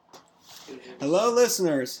Hello,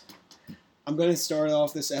 listeners. I'm going to start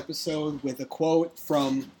off this episode with a quote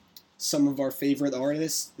from some of our favorite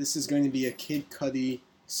artists. This is going to be a Kid Cudi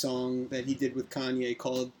song that he did with Kanye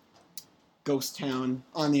called Ghost Town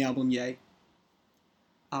on the album Yay.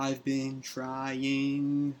 I've been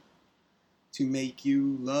trying to make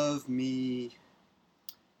you love me,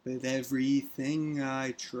 but everything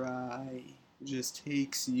I try just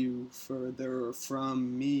takes you further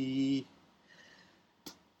from me.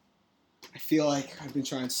 I feel like I've been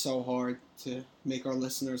trying so hard to make our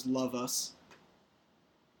listeners love us,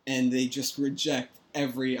 and they just reject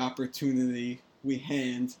every opportunity we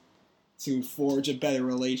hand to forge a better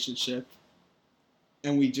relationship,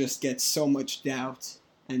 and we just get so much doubt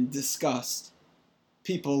and disgust.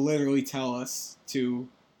 People literally tell us to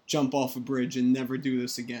jump off a bridge and never do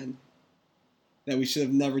this again, that we should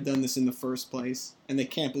have never done this in the first place, and they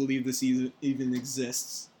can't believe this even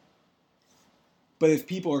exists. But if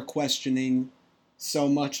people are questioning so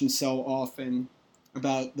much and so often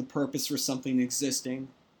about the purpose for something existing,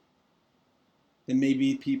 then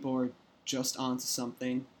maybe people are just onto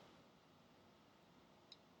something.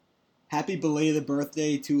 Happy belated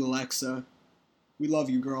birthday to Alexa. We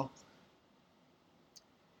love you, girl.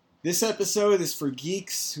 This episode is for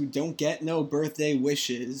geeks who don't get no birthday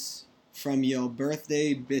wishes from your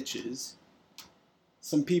birthday bitches.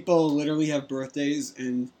 Some people literally have birthdays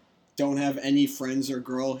and don't have any friends or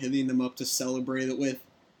girl hitting them up to celebrate it with,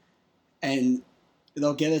 and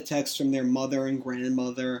they'll get a text from their mother and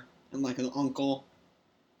grandmother and like an uncle,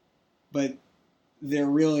 but they're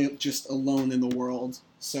really just alone in the world.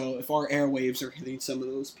 So if our airwaves are hitting some of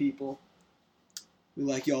those people, we'd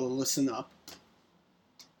like y'all to listen up.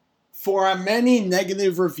 For our many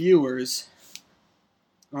negative reviewers,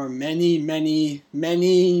 our many negative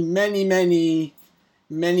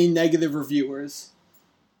reviewers,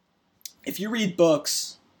 if you read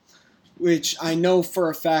books, which I know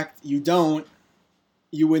for a fact you don't,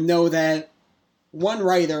 you would know that one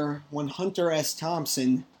writer, one Hunter S.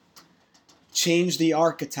 Thompson, changed the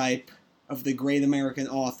archetype of the great American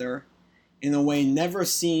author in a way never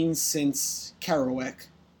seen since Kerouac.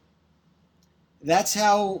 That's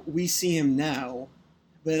how we see him now,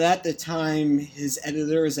 but at the time, his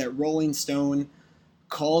editors at Rolling Stone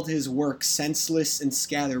called his work senseless and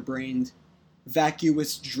scatterbrained,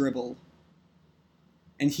 vacuous dribble.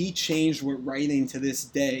 And he changed what writing to this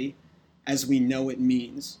day as we know it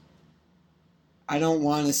means. I don't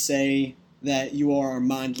want to say that you are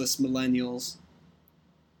mindless millennials,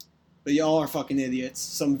 but y'all are fucking idiots,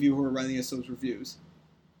 some of you who are writing us those reviews.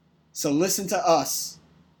 So listen to us,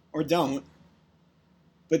 or don't,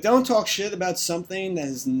 but don't talk shit about something that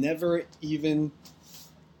has never even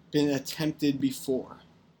been attempted before.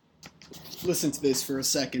 Listen to this for a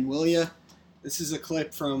second, will ya? This is a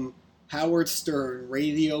clip from Howard Stern,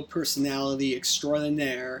 radio personality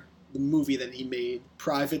extraordinaire, the movie that he made,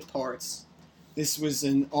 Private Parts. This was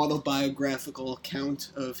an autobiographical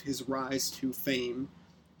account of his rise to fame,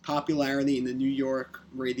 popularity in the New York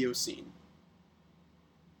radio scene.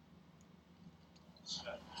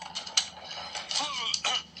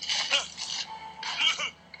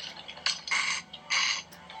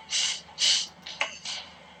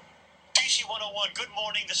 DC 101, good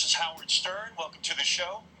morning. This is Howard Stern. Welcome to the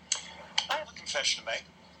show. I have a confession to make.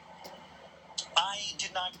 I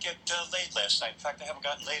did not get laid last night. In fact, I haven't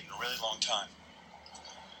gotten laid in a really long time.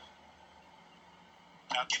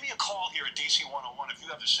 Now, give me a call here at DC 101 if you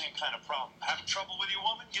have the same kind of problem. Having trouble with your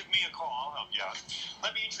woman? Give me a call. I'll help you out.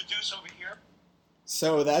 Let me introduce over here.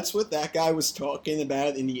 So that's what that guy was talking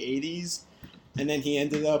about in the 80s, and then he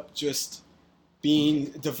ended up just being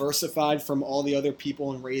diversified from all the other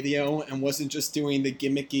people in radio and wasn't just doing the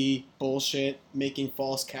gimmicky bullshit, making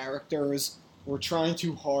false characters, or trying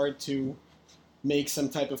too hard to make some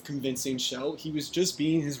type of convincing show. He was just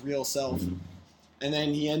being his real self. And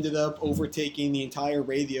then he ended up overtaking the entire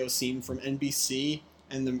radio scene from NBC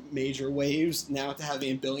and the major waves, now to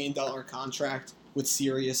having $1 billion contract with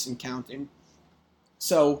Sirius and counting.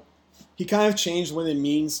 So he kind of changed what it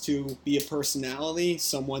means to be a personality,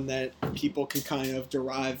 someone that people can kind of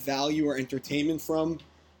derive value or entertainment from.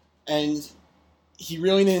 And he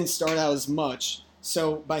really didn't start out as much.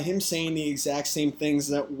 So by him saying the exact same things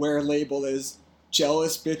that we're labeled as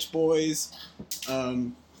jealous bitch boys,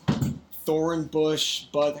 thorn bush,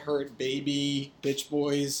 butthurt baby, bitch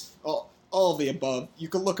boys, all of the above, you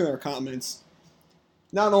can look at our comments.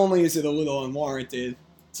 Not only is it a little unwarranted,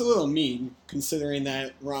 it's a little mean, considering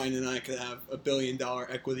that Ryan and I could have $1 billion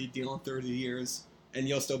equity deal in 30 years, and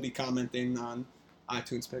you'll still be commenting on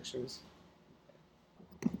iTunes pictures.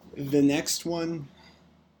 The next one.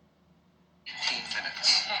 15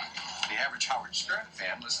 minutes. The average Howard Stern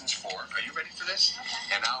fan was listens for, are you ready for this?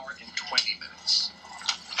 Okay. An hour and 20 minutes.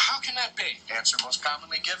 How can that be? Answer most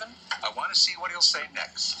commonly given. I want to see what he'll say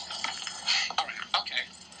next. All right, okay,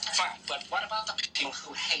 fine. But what about the people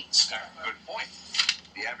who hate Stern? Good point.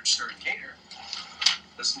 The average Stern hater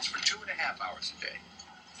listens for 2.5 hours a day.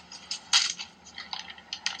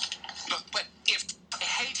 But if they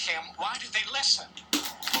hate him, why do they listen?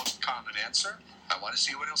 Most common answer, I want to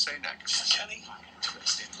see what he'll say next. Kenny,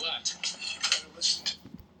 twisted what? You better listen to.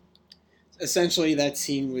 Essentially, that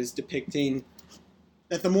scene was depicting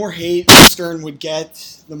that the more hate Stern would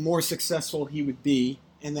get, the more successful he would be.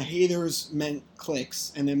 And the haters meant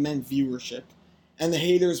clicks, and it meant viewership. And the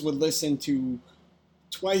haters would listen to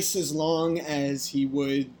twice as long as he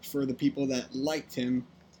would for the people that liked him,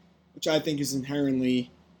 which I think is inherently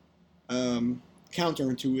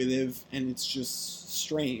counterintuitive, and it's just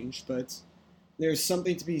strange. But there's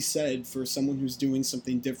something to be said for someone who's doing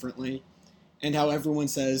something differently. And how everyone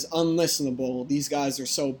says, unlistenable, these guys are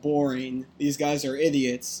so boring, these guys are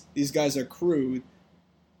idiots, these guys are crude.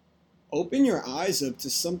 Open your eyes up to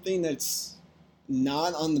something that's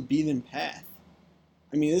not on the beaten path.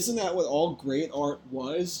 I mean, isn't that what all great art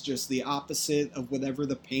was? Just the opposite of whatever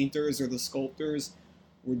the painters or the sculptors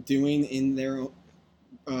were doing in their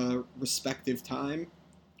respective time?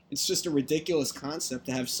 It's just a ridiculous concept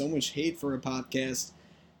to have so much hate for a podcast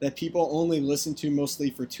that people only listen to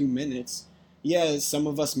mostly for 2 minutes. Yeah, some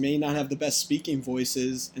of us may not have the best speaking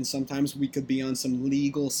voices, and sometimes we could be on some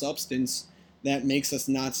legal substance that makes us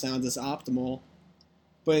not sound as optimal.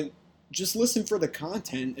 But just listen for the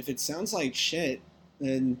content. If it sounds like shit,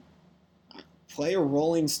 then play a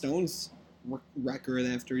Rolling Stones record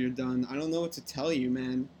after you're done. I don't know what to tell you,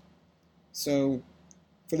 man. So,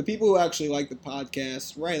 for the people who actually like the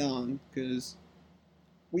podcast, right on, because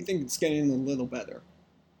we think it's getting a little better.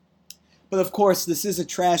 But of course, this is a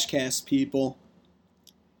trash cast, people.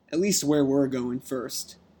 At least where we're going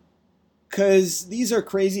first. Because these are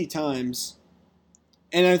crazy times.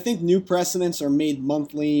 And I think new precedents are made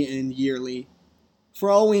monthly and yearly. For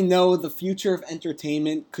all we know, the future of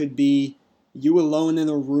entertainment could be you alone in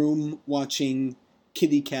a room watching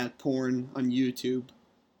kitty cat porn on YouTube.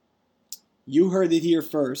 You heard it here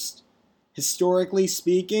first. Historically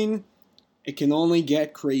speaking, it can only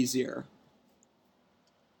get crazier.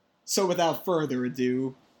 So without further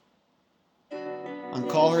ado, on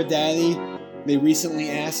Call Her Daddy, they recently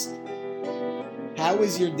asked, "How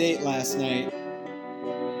was your date last night?"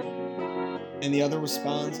 And the other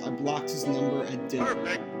responds, "I blocked his number at dinner."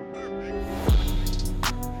 Perfect.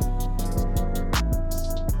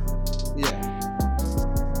 Yeah.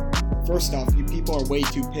 First off, you people are way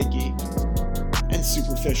too picky and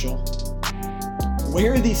superficial.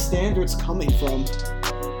 Where are these standards coming from?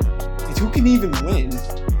 And who can even win?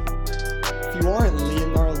 If you aren't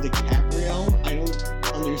Leonardo DiCaprio, I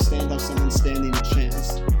don't understand how someone's standing a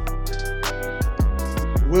chance.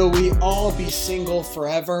 Will we all be single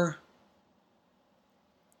forever?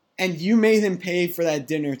 And you made him pay for that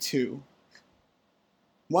dinner too.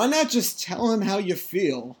 Why not just tell him how you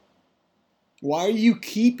feel? Why are you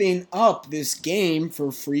keeping up this game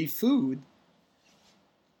for free food?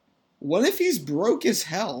 What if he's broke as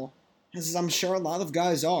hell? As I'm sure a lot of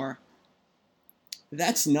guys are.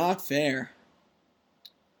 That's not fair.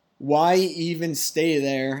 Why even stay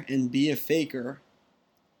there and be a faker?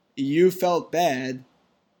 You felt bad.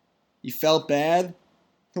 You felt bad?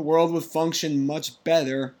 The world would function much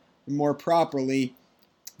better and more properly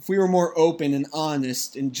if we were more open and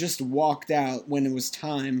honest and just walked out when it was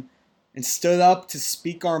time and stood up to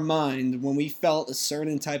speak our mind when we felt a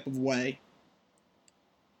certain type of way.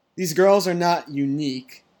 These girls are not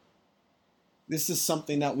unique. This is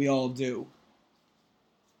something that we all do.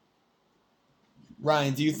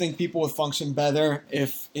 Ryan, do you think people would function better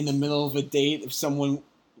if in the middle of a date, if someone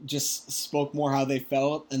just spoke more how they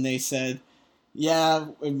felt and they said, "Yeah,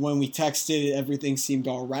 when we texted, everything seemed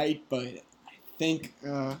all right, but I think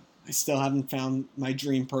I still haven't found my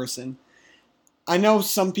dream person." I know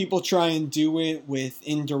some people try and do it with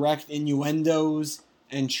indirect innuendos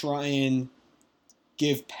and try and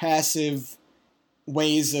give passive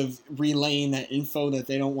ways of relaying that info that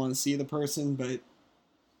they don't want to see the person, but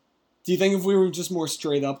do you think if we were just more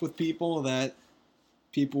straight up with people that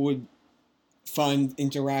people would find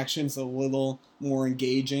interactions a little more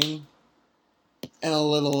engaging and a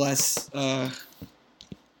little less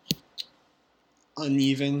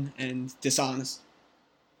uneven and dishonest?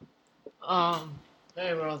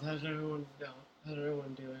 Hey world, how's everyone doing? How's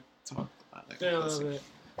everyone doing? Talk about it. Been a little bit.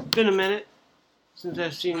 Been a minute since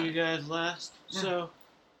I've seen you guys last, so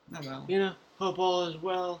Not well. hope all is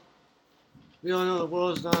well. We all know the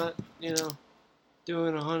world's not,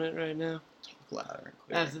 doing 100 right now. louder and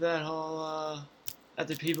clearer. After that whole,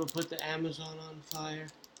 after people put the Amazon on fire,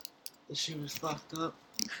 the shit was fucked up.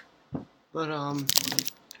 But,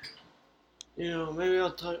 maybe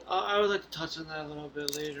I'll touch, I would like to touch on that a little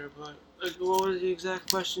bit later, but, what was the exact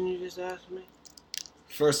question you just asked me?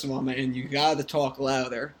 First of all, man, you gotta talk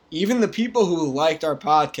louder. Even the people who liked our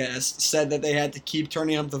podcast said that they had to keep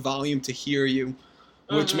turning up the volume to hear you,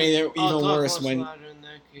 which made it even worse when... I'll talk much louder in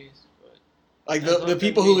that case, but... Like, the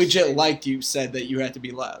people who legit liked you said that you had to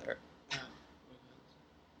be louder.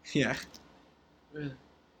 Yeah. Really?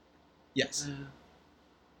 Yes.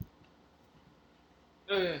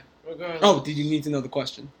 Okay, regardless. Oh, did you need to know the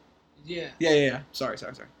question? Yeah. Yeah. Sorry.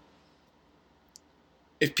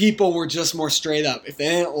 If people were just more straight up, if they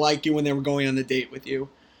didn't like you when they were going on the date with you,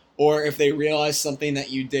 or if they realized something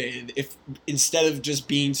that you did, if instead of just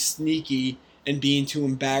being sneaky and being too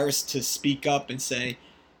embarrassed to speak up and say,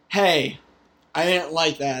 hey, I didn't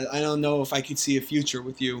like that, I don't know if I could see a future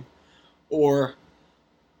with you, or,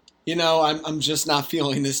 I'm just not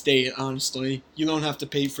feeling this date, honestly. You don't have to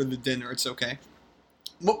pay for the dinner, it's okay.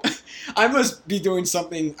 Well, I must be doing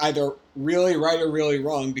something either really right or really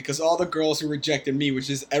wrong, because all the girls who rejected me,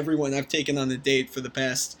 which is everyone I've taken on a date for the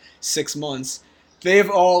past 6 months,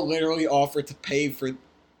 they've all literally offered to pay for...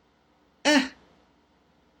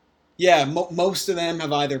 Yeah, most of them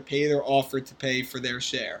have either paid or offered to pay for their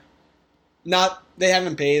share. They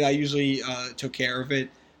haven't paid, I usually took care of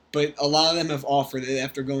it, but a lot of them have offered it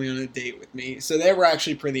after going on a date with me. So they were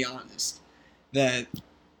actually pretty honest that...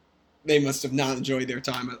 They must have not enjoyed their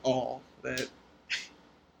time at all. That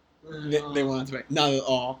they wanted to make. Not at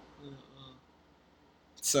all.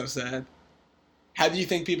 It's so sad. How do you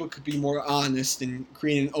think people could be more honest and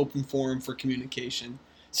create an open forum for communication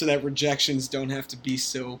so that rejections don't have to be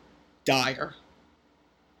so dire?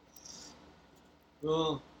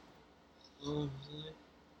 Well, honestly,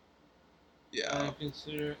 yeah. I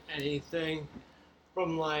consider anything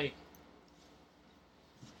from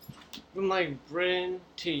Britain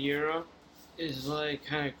to Europe is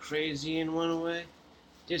kind of crazy in one way,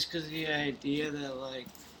 just because the idea that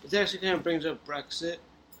it actually kind of brings up Brexit.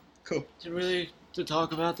 Cool. To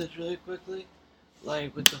talk about this really quickly,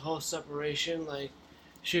 with the whole separation,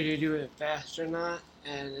 should you do it fast or not?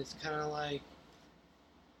 And it's kind of how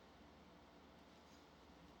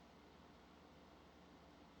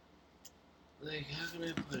can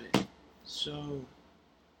I put it? So.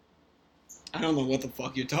 I don't know what the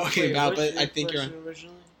fuck you're talking about, but I think you're...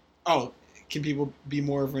 Originally? Oh, can people be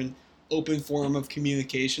more of an open form of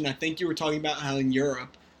communication? I think you were talking about how in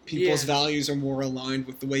Europe, people's values are more aligned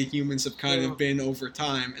with the way humans have kind of been over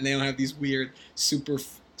time, and they don't have these weird, super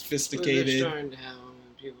sophisticated... They're starting to have them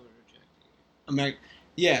and people are rejecting it.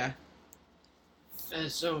 Yeah.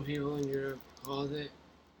 As some people in Europe called it,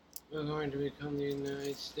 we're going to become the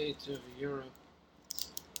United States of Europe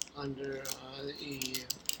under the EU.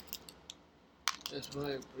 That's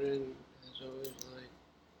why Britain has always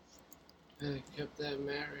kind of kept that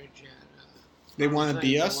marriage at. They want to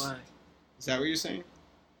be us? Away. Is that what you're saying?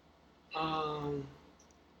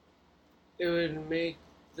 It would make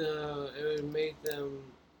them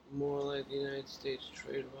more like the United States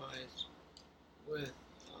trade-wise with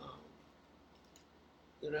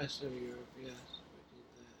the rest of Europe. Yes, we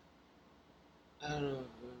did that. I don't know if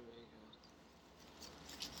it would make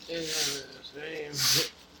us. It's not the same.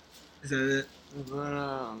 Is that it?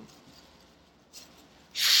 But,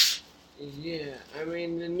 yeah,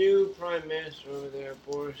 the new Prime Minister over there,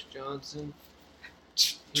 Boris Johnson.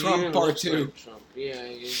 Trump Part 2. Like Trump. Yeah,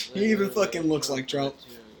 he even fucking looks like Trump.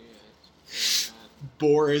 Yeah,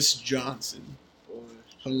 Boris Johnson.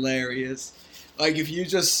 Hilarious. If you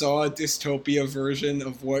just saw a dystopia version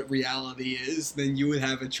of what reality is, then you would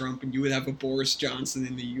have a Trump and you would have a Boris Johnson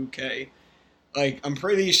in the UK. I'm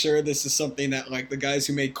pretty sure this is something that, the guys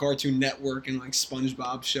who made Cartoon Network and,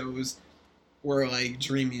 SpongeBob shows were,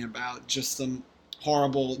 dreaming about. Just some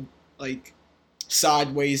horrible,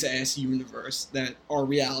 sideways-ass universe that our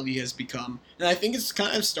reality has become. And I think it's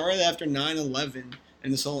kind of started after 9/11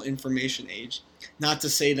 and this whole information age. Not to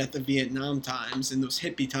say that the Vietnam times and those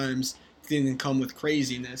hippie times didn't come with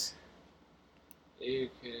craziness. Are you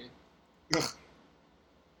kidding? Ugh.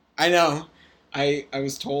 I know. I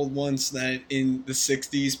was told once that in the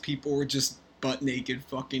 60s, people were just butt naked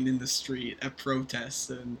fucking in the street at protests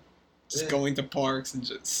and just going to parks and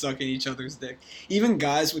just sucking each other's dick. Even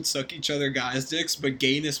guys would suck each other guys' dicks, but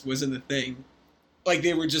gayness wasn't a thing.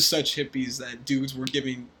 They were just such hippies that dudes were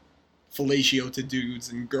giving fellatio to dudes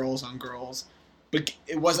and girls on girls. But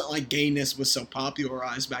it wasn't like gayness was so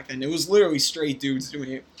popularized back then. It was literally straight dudes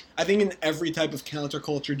doing it. I think in every type of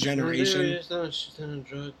counterculture generation... They were just on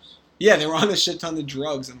drugs. Yeah, they were on a shit ton of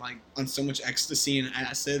drugs and like on so much ecstasy and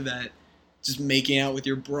acid that just making out with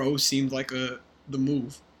your bro seemed like the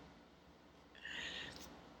move.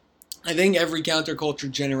 I think every counterculture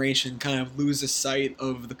generation kind of loses sight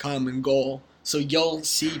of the common goal. So you'll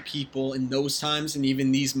see people in those times and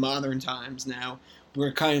even these modern times now,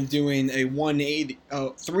 we're kind of doing a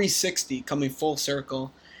 360 coming full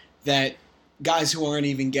circle that guys who aren't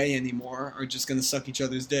even gay anymore are just going to suck each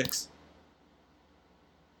other's dicks.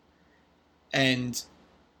 And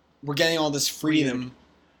we're getting all this freedom.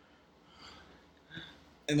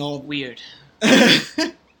 And all Weird.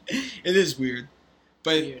 It is weird.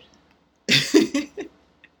 But Weird.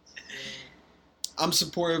 I'm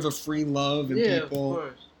supportive of free love and Yeah, people of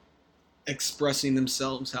course. expressing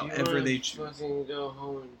themselves however they choose. Fucking go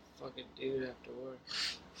home and fucking do it after work.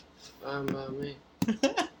 Fine by me.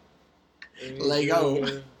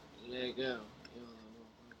 Lego. Lego.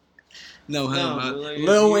 No homo. like,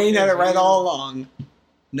 Lil Wayne had it right all along.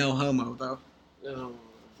 No homo, though. No.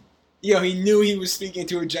 Yo, he knew he was speaking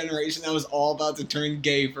to a generation that was all about to turn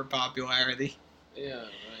gay for popularity. Yeah, right.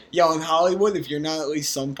 Yo, in Hollywood, if you're not at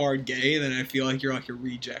least some part gay, then I feel like you're like a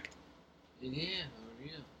reject. Yeah, for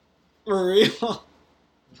real. For real?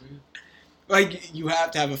 For real. Like, you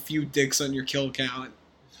have to have a few dicks on your kill count.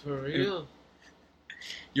 For real.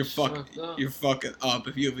 You're fucking up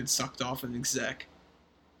if you haven't sucked off an exec.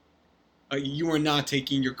 You are not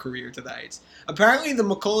taking your career to the heights. Apparently, the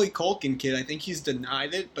Macaulay Culkin kid, I think he's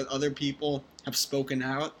denied it, but other people have spoken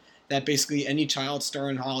out that basically any child star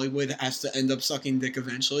in Hollywood has to end up sucking dick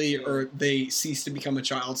eventually, or they cease to become a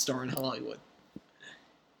child star in Hollywood.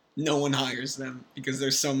 No one hires them because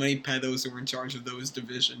there's so many pedos who are in charge of those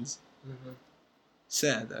divisions. Mm-hmm.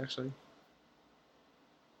 Sad, actually.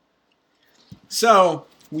 So,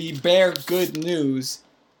 we bear good news.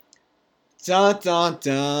 Da da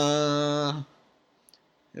da.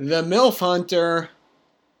 The MILF Hunter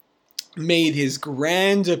made his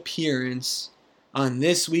grand appearance on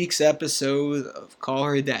this week's episode of Call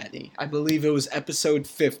Her Daddy. I believe it was episode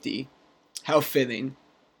 50. How fitting.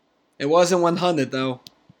 It wasn't 100 though.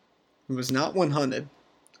 It was not 100.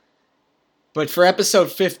 But for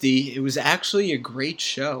episode 50, it was actually a great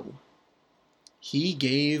show. He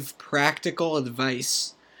gave practical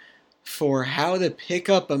advice for how to pick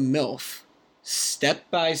up a MILF, step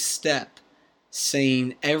by step,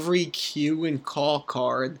 saying every cue and call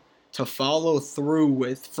card to follow through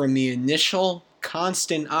with from the initial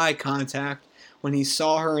constant eye contact when he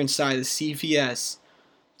saw her inside a CVS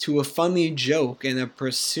to a funny joke and a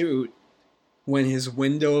pursuit when his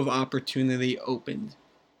window of opportunity opened.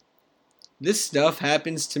 This stuff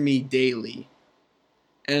happens to me daily,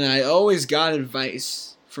 and I always got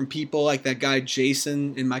advice from people like that guy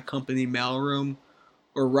Jason in my company mailroom,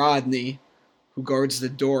 or Rodney, who guards the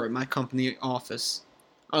door at my company office,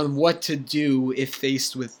 on what to do if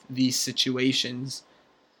faced with these situations.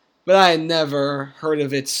 But I had never heard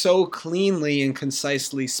of it so cleanly and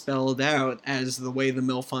concisely spelled out as the way the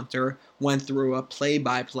MILF Hunter went through a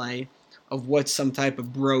play-by-play of what some type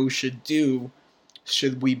of bro should do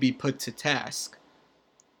should we be put to task.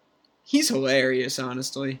 He's hilarious,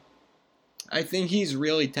 honestly. I think he's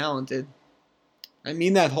really talented. I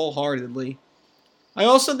mean that wholeheartedly. I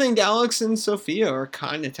also think Alex and Sophia are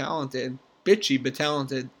kind of talented. Bitchy, but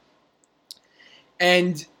talented.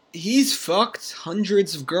 And he's fucked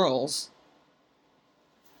hundreds of girls.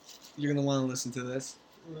 You're going to want to listen to this.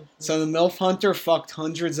 So the MILF Hunter fucked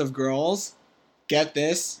hundreds of girls. Get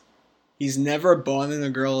this. He's never bought a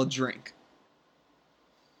girl a drink.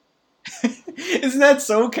 Isn't that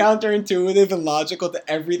so counterintuitive and logical to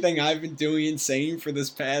everything I've been doing and saying for this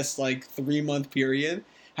past, 3-month period?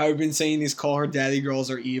 How I've been saying these Call Her Daddy girls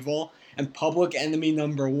are evil. And public enemy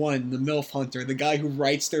number one, the MILF Hunter, the guy who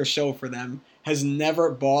writes their show for them, has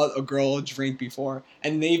never bought a girl a drink before.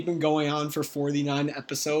 And they've been going on for 49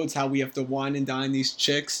 episodes, how we have to wine and dine these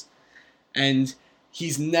chicks. And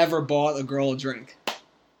he's never bought a girl a drink.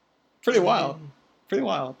 Pretty wild. Pretty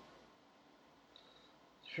wild.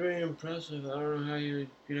 It's pretty impressive. I don't know how you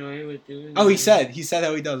able to do it. Oh, he said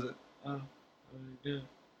how he does it. Oh, good.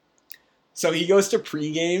 So he goes to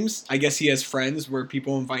pre-games. I guess he has friends where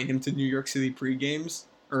people invite him to New York City pre-games.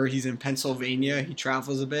 Or he's in Pennsylvania. He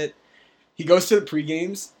travels a bit. He goes to the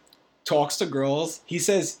pre-games, talks to girls. He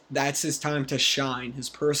says that's his time to shine. His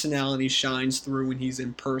personality shines through when he's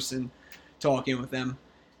in person talking with them.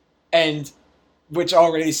 And which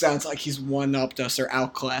already sounds like he's one-upped us or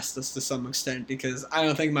outclassed us to some extent, because I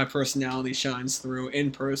don't think my personality shines through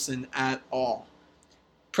in person at all.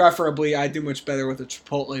 Preferably, I do much better with a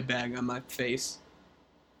Chipotle bag on my face.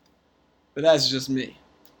 But that's just me.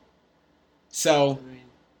 So,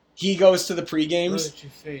 He goes to the Look pre-games. at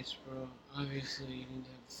your face, bro. Obviously, you need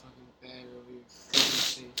to have a fucking bag over your fucking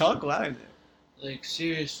face. Talk louder. Like,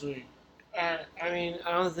 seriously. I mean,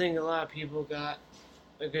 I don't think a lot of people got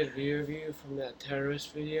a good view of you from that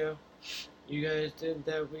terrorist video you guys did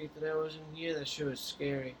that week that I wasn't here. That shit was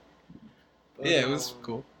scary. But, Yeah, it was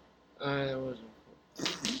cool. That wasn't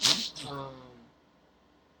cool.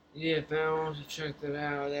 Yeah, if anyone wants to check that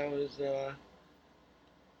out, that was,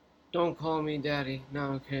 Don't Call Me Daddy.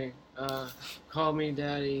 No, okay. Call Me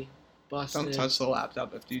Daddy. Busted. Don't touch the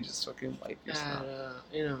laptop if you just fucking wipe your stuff.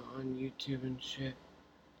 On YouTube and shit.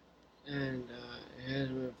 And, it has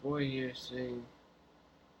my boy here saying,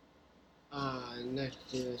 next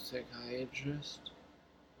to the psychiatrist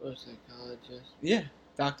or psychologist. Yeah,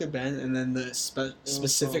 Dr. Ben, and then the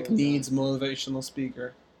specific needs motivational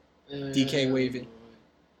speaker, DK Wavy.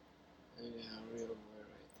 I got a real boy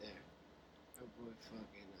right there. A boy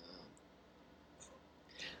fucking,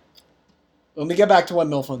 Let me get back to what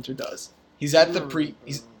MILF Hunter does. He's at the pre.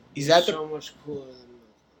 He's at the. so much cooler than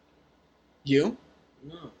You?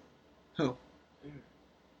 No. Who? Eric.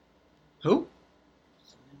 Who?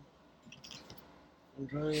 I'm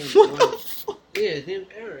drawing a blank. Yeah, his name's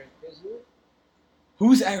Eric, isn't it?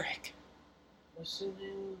 Who's Eric? What's the name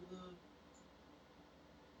of the...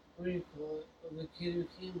 What do you call it? Of the kid who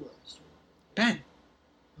came last week? Ben.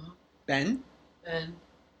 Huh? Ben? And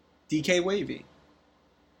DK Wavy.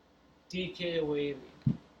 DK Wavy.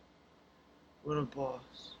 What a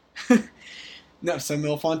boss. No, so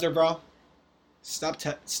MILF Hunter, bro. Stop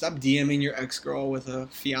DMing your ex-girl with a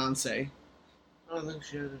fiance. I don't think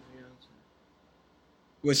she has a fiance.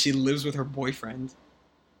 Well, she lives with her boyfriend.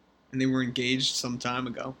 And they were engaged some time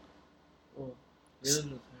ago. Oh, lives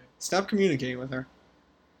with her. Stop communicating with her.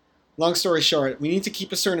 Long story short, we need to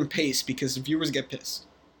keep a certain pace because viewers get pissed.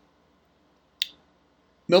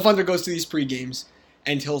 MILF Hunter goes to these pre-games,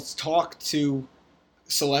 and he'll talk to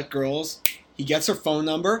select girls. He gets her phone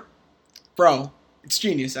number. Bro, it's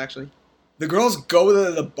genius, actually. The girls go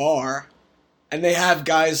to the bar, and they have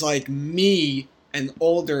guys like me and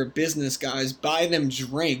older business guys buy them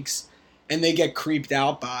drinks, and they get creeped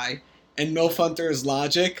out by. And MILF Hunter's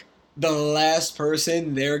logic, the last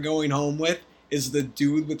person they're going home with is the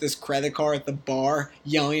dude with his credit card at the bar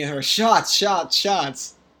yelling at her, shots, shots,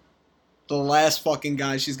 shots. The last fucking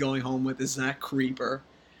guy she's going home with is that creeper.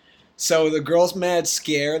 So the girl's mad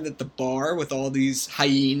scared at the bar with all these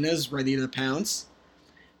hyenas ready to pounce.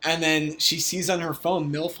 And then she sees on her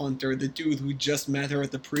phone MILF Hunter, the dude who just met her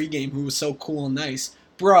at the pregame, who was so cool and nice.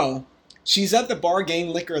 Bro, she's at the bar getting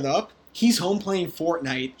liquored up. He's home playing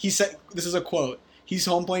Fortnite. He said, this is a quote, he's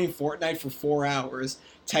home playing Fortnite for 4 hours,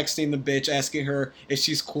 texting the bitch, asking her if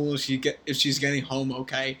she's cool, if she's getting home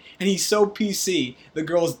okay. And he's so PC. The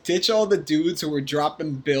girls ditch all the dudes who were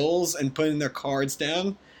dropping bills and putting their cards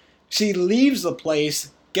down. She leaves the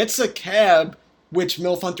place, gets a cab, which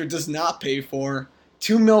MILF Hunter does not pay for,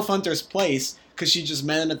 to MILF Hunter's place, because she just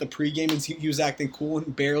met him at the pregame and he was acting cool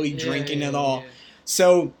and barely drinking at all. Yeah.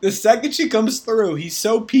 So the second she comes through, he's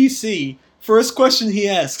so PC. First question he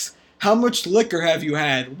asks, how much liquor have you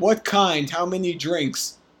had? What kind? How many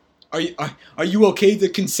drinks? Are you okay to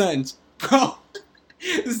consent? Bro,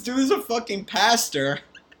 this dude is a fucking pastor.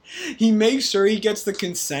 He makes sure he gets the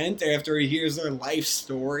consent after he hears their life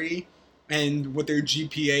story and what their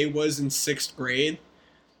GPA was in 6th grade.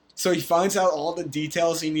 So he finds out all the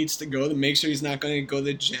details he needs to go to make sure he's not going to go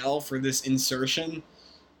to jail for this insertion.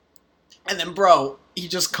 And then, bro, he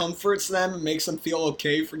just comforts them and makes them feel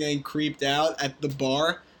okay for getting creeped out at the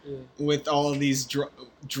bar with all of these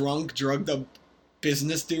drunk, drugged up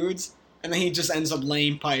business dudes. And then he just ends up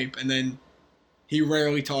laying pipe, and then he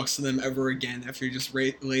rarely talks to them ever again after he just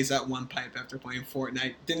lays that one pipe after playing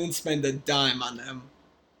Fortnite. Didn't spend a dime on them.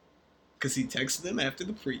 Because he texted them after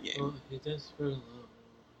the pregame. Well, he does spend a lot.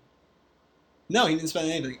 No, he didn't spend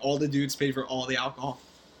anything. All the dudes paid for all the alcohol.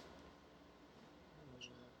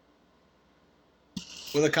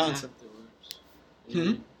 With a concept.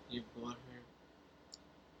 You bought her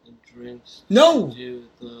the drinks. No! To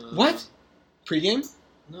the, what? Pre-game?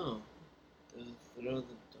 No. Throw the darts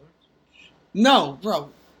and shit. No, bro.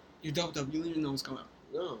 You're doped up. You don't even know what's going on.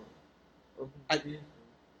 No.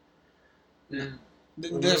 No.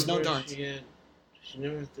 There's no darts. She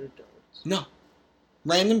never threw darts. No.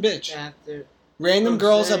 Random bitch. After. Random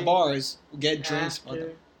girls at bars will get drinks.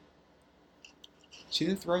 After. She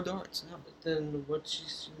didn't throw darts. No. But then what'd she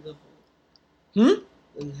see the hole? Hmm?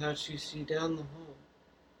 Then how'd she see down the hole?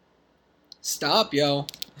 Stop, yo.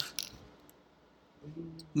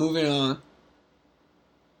 Moving on.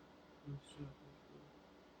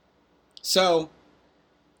 So,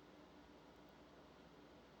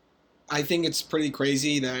 I think it's pretty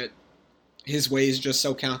crazy that his way is just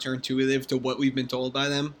so counterintuitive to what we've been told by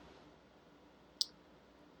them.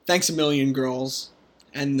 Thanks a million, girls,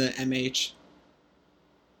 and the MH.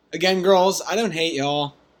 Again, girls, I don't hate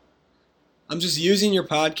y'all. I'm just using your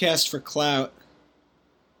podcast for clout.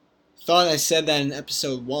 Thought I said that in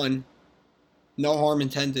episode 1. No harm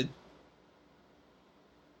intended.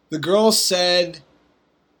 The girl said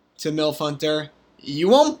to MILF Hunter, "You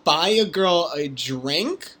won't buy a girl a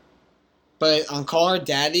drink?" But on Call Her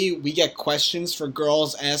Daddy, we get questions for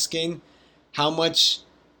girls asking how much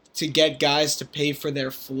to get guys to pay for their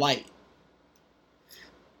flight.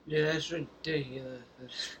 Yeah, that's ridiculous.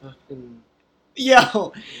 That's fucking... Yo,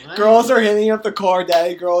 What? girls are hitting up the Call Her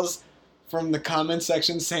Daddy girls from the comment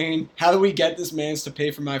section saying, "How do we get this man to pay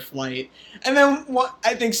for my flight?" And then what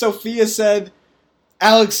I think Sophia said,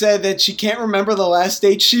 Alex said that she can't remember the last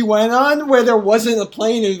date she went on where there wasn't a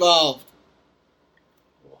plane involved.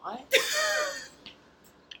 What?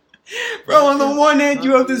 Bro, on the one hand,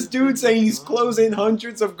 you have this dude saying he's closing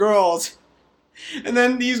hundreds of girls. And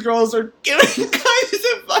then these girls are giving guys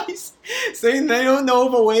advice, saying they don't know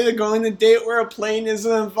of a way to go on a date where a plane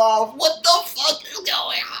isn't involved. What the fuck is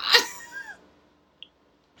going on?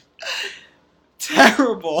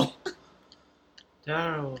 Terrible.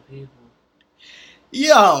 Terrible people.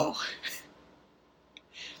 Yo.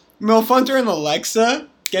 MILF Hunter and Alexa,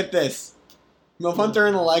 get this. MILF Hunter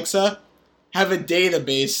and Alexa have a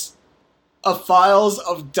database of files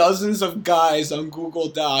of dozens of guys on Google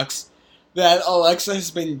Docs that Alexa has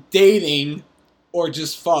been dating or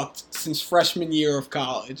just fucked since freshman year of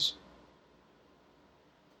college.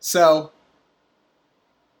 So,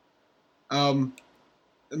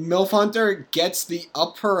 MILF Hunter gets the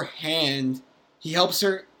upper hand. He helps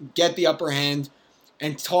her get the upper hand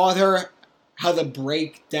and taught her how to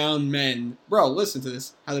break down men. Bro, listen to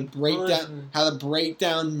this. How to break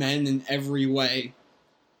down men in every way.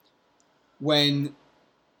 And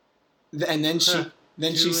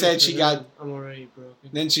then she said she got... I'm already broken.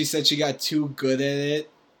 Then she said she got too good at it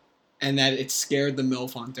and that it scared the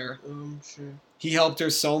MILF Hunter. Sure. He helped her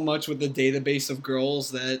so much with the database of girls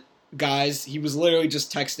that guys, he was literally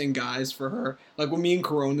just texting guys for her. Like what me and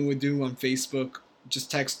Corona would do on Facebook, just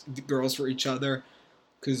text girls for each other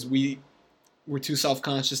because we were too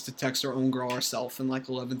self-conscious to text our own girl ourselves in like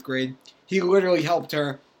 11th grade. He literally helped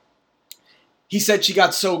her. He said she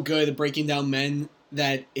got so good at breaking down men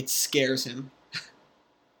that it scares him.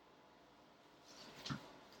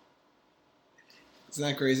 Isn't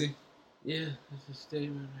that crazy? Yeah, that's a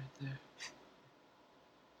statement right there.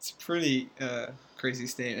 It's a pretty crazy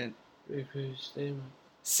statement. Very crazy statement.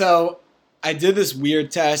 So, I did this weird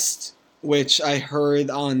test, which I heard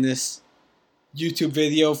on this YouTube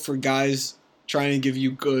video for guys trying to give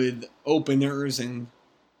you good openers and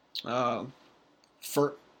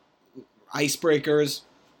for icebreakers.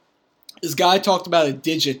 This guy talked about a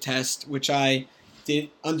digit test, which I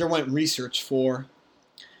underwent research for,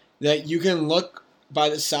 that you can look by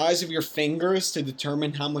the size of your fingers to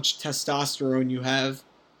determine how much testosterone you have.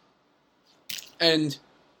 And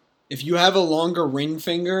if you have a longer ring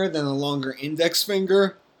finger than a longer index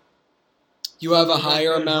finger, you have a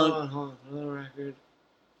higher amount. Hold on. For the record,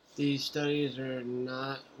 these studies are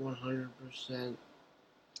not 100%.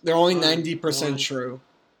 They're only 90% true.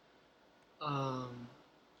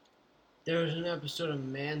 There was an episode of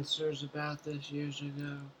Mansers about this years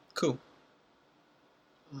ago. Cool.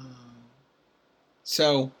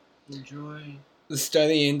 So, enjoy. The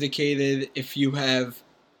study indicated if you have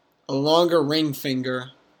a longer ring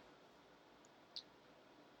finger,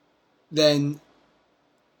 then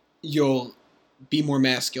you'll be more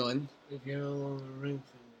masculine. If you have a longer ring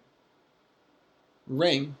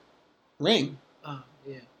finger. Ring. Oh,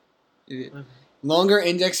 yeah. Okay. Longer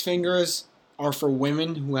index fingers are for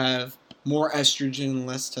women who have more estrogen and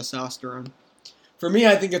less testosterone. For me,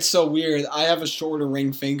 I think it's so weird. I have a shorter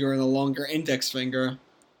ring finger and a longer index finger.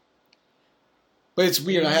 But it's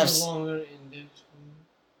weird. I have a longer index finger.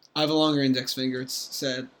 I have a longer index finger, it's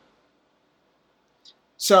said.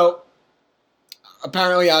 So,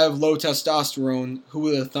 apparently I have low testosterone. Who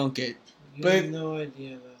would have thunk it? You have no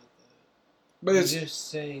idea about that. But I'm it's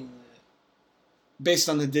just saying that. Based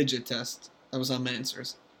on the digit test that was on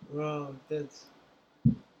Mansers. Bro,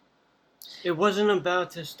 it wasn't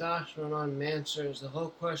about testosterone on Mansers. The whole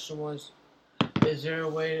question was, is there a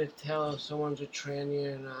way to tell if someone's a tranny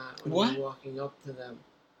or not when you're walking up to them?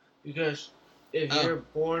 Because if you're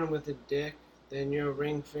born with a dick, then your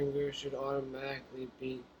ring finger should automatically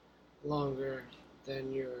be longer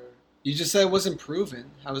than your... You just said it wasn't proven.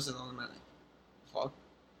 How is it automatic? Fuck.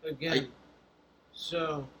 Again,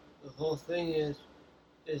 so the whole thing is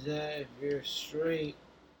that if you're straight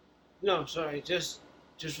No, sorry, just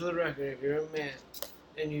for the record, if you're a man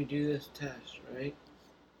and you do this test, right?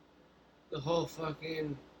 The whole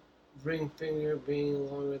fucking ring finger being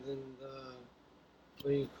longer than the,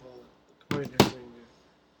 what do you call it? The pointer finger.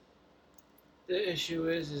 The issue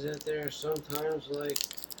is that there are sometimes, like,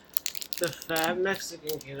 the fat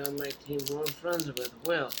Mexican kid on my team who I'm friends with,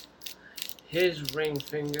 Will, his ring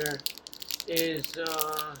finger is,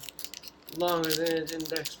 longer than his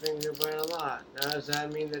index finger by a lot. Now, does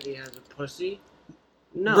that mean that he has a pussy?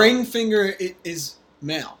 No. Ring finger is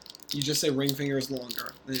male. You just say ring finger is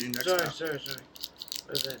longer than index finger. Sorry.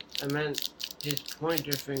 Okay. I meant his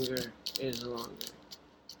pointer finger is longer.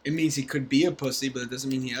 It means he could be a pussy, but it doesn't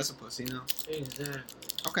mean he has a pussy, no. Exactly.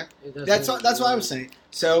 Okay. That's what I was saying.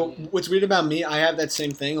 So, Yeah. what's weird about me, I have that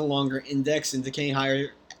same thing, a longer index, indicating higher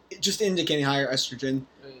estrogen.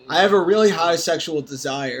 I have a really high sexual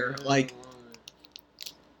desire. Like,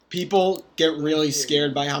 people get really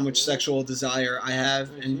scared by how much sexual desire I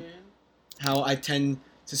have and how I tend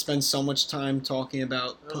to spend so much time talking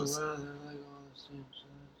about pussy. Oh, wow, they're like all the same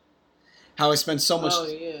size. How I spend so much... Oh,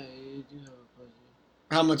 yeah, you do have a pussy.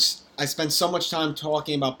 How much I spend so much time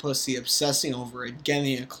talking about pussy, obsessing over it,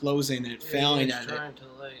 getting it, closing it, failing at it, trying to,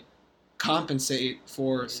 like, compensate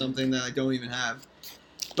for something that I don't even have.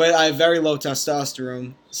 But I have very low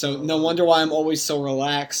testosterone, so no wonder why I'm always so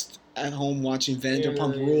relaxed at home watching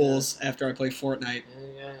Vanderpump Rules after I play Fortnite.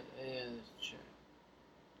 Yeah, that's true.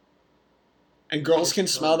 And girls can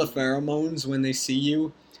smell the pheromones when they see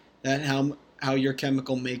you, that how your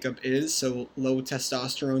chemical makeup is, so low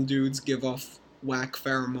testosterone dudes give off whack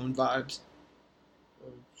pheromone vibes.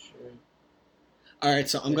 Oh, sure. Alright,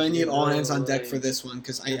 so I'm going to need all hands on deck for this one,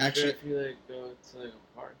 because I actually... If you, like, go to, like,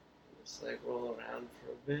 a park and just, like, roll around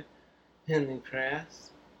for a bit in the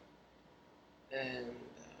grass, and,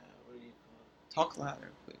 what do you call it? Talk louder,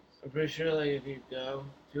 please. I'm pretty sure, like, if you go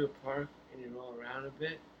to a park and you roll around a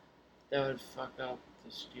bit, that would fuck up the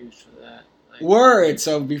excuse for that. Like, Word!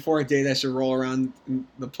 So before a date, I should roll around in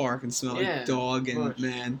the park and smell like dog and course.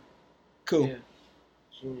 man. Cool. Yeah.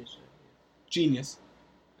 Genius. Genius.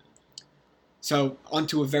 So,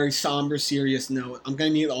 onto a very somber, serious note. I'm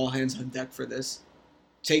going to need all hands on deck for this.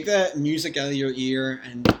 Take that music out of your ear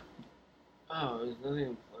and... Oh, there's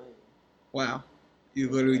nothing playing. Wow. You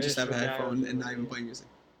literally I just have a forgot headphone it and was not even on. playing music.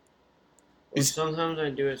 Well, sometimes I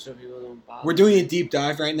do it so people don't bother. We're doing a deep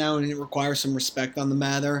dive right now, and it requires some respect on the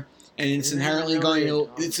matter, and it's inherently going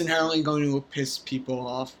to piss people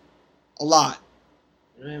off a lot.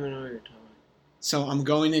 I don't even know what you're talking about. So I'm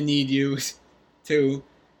going to need you to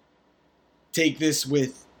take this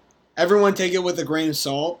with... Everyone take it with a grain of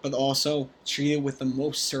salt, but also treat it with the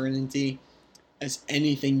most certainty as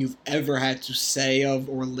anything you've ever had to say of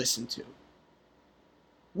or listen to.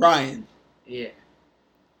 Ryan. Yeah.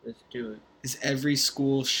 Let's do it. Is every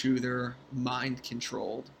school shooter mind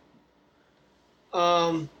controlled?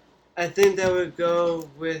 I think that would go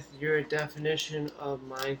with your definition of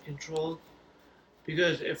mind control.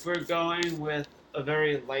 Because if we're going with a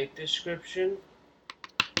very light description,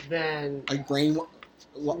 then... Like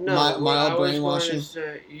No, mild brainwashing?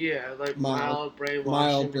 Like mild brainwashing.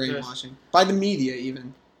 Mild brainwashing. By the media,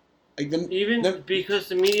 even. Like because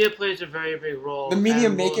the media plays a very big role. The media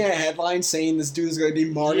making a headline saying this dude is going to be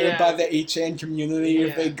martyred by the HN community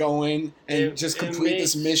if they go in and just complete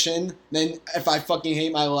this mission. Then if I fucking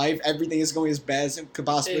hate my life, everything is going as bad as it could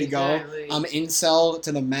possibly go. I'm incel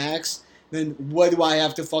to the max. Then what do I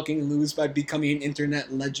have to fucking lose by becoming an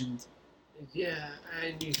internet legend? Yeah,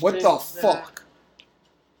 and you what the fuck?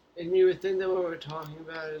 And you would think that what we're talking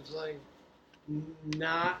about is like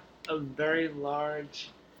not a very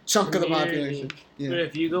large chunk community, of the population. Yeah. But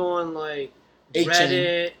if you go on like HN,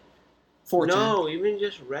 Reddit, 4chan. No, even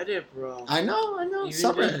just Reddit, bro. I know. Even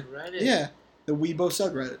Subreddit. Reddit. Yeah, the Weibo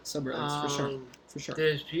subreddits for sure.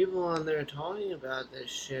 There's people on there talking about this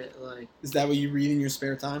shit. Like, is that what you read in your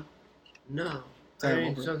spare time? No.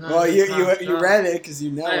 Well, you read it because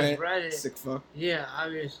you know I've read it. Sick fuck. Yeah,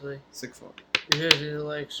 obviously. Sick fuck. Because it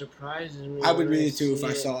like surprises me. I would read it too if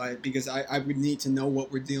I saw it because I would need to know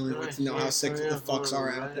what we're dealing with to know how sick the fucks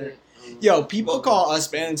are out there. Yo, people call us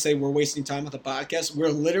bad and say we're wasting time with the podcast. We're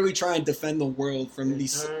literally trying to defend the world from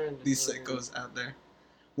these sickos out there.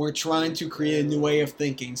 We're trying to create a new way of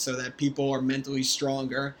thinking so that people are mentally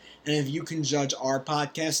stronger. And if you can judge our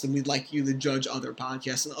podcast, then we'd like you to judge other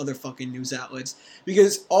podcasts and other fucking news outlets.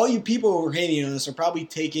 Because all you people who are hating on us are probably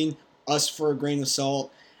taking us for a grain of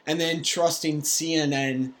salt and then trusting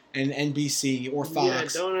CNN and NBC or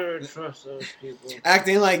Fox. Yeah, don't ever trust those people.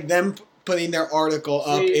 Acting like them putting their article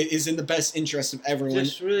up is in the best interest of everyone.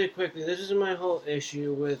 Just really quickly, this is my whole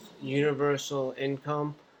issue with universal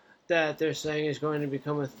income. that they're saying is going to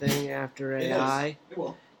become a thing after It AI. is. It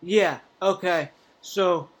will. Yeah, okay.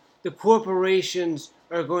 So the corporations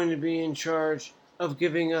are going to be in charge of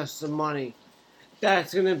giving us the money.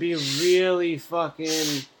 That's going to be really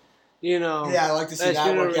fucking, Yeah, I like to see that's that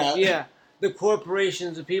gonna work out. Yeah, the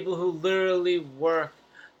corporations, the people who literally work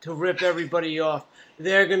to rip everybody off,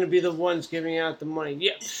 they're going to be the ones giving out the money.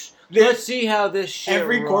 Yeah, let's see how this shit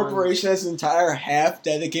Every runs. corporation has an entire half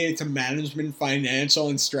dedicated to management, financial,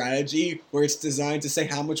 and strategy, where it's designed to say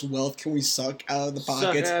how much wealth can we suck out of the Suck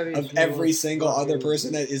pockets out of these of every people's single other fucking-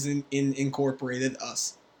 person that isn't incorporated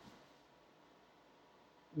us.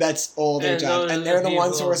 That's all their And job. those And are they're the the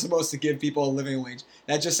ones who people- are supposed to give people a living wage.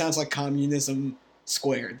 That just sounds like communism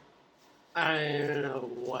squared. I don't know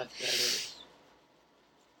what that is.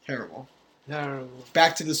 Terrible. Terrible.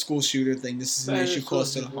 Back to the school shooter thing. This is an Back to issue the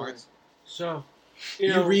close to school the shooter. heart. So,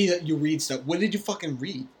 You read stuff. What did you fucking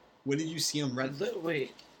read? What did you see on Reddit?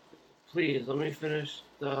 Wait, please let me finish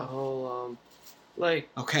the whole like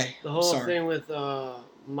Okay. the whole sorry. thing with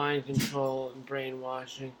mind control and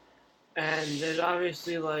brainwashing, and there's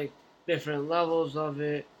obviously like different levels of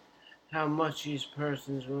it. How much each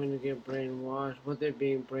person's going to get brainwashed, what they're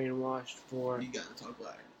being brainwashed for, You gotta talk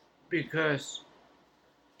about it. because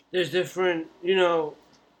there's different, to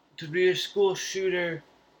be a school shooter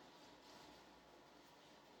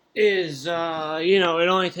is, it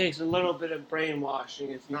only takes a little bit of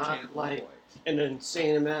brainwashing. It's You not can't like avoid. an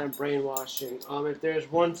insane amount of brainwashing. If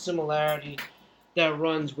there's one similarity that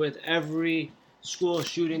runs with every school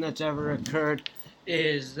shooting that's ever occurred,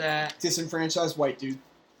 is that Disenfranchised white dude.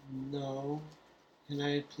 no. Can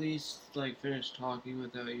I please finish talking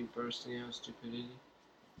without you bursting out stupidity?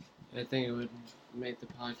 I think it would make the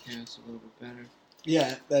podcast a little bit better.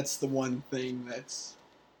 Yeah, that's the one thing that's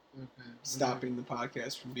Okay. stopping the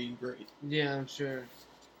podcast from being great. Yeah, I'm sure.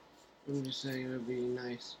 I'm just saying it would be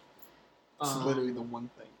nice. It's literally the one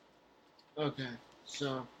thing. Okay,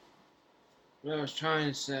 so what I was trying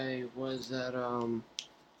to say was that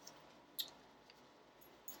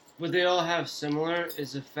what they all have similar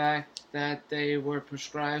is the fact that they were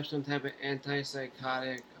prescribed some type of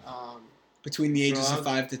antipsychotic Between the ages drug. of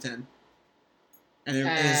 5 to 10. And it and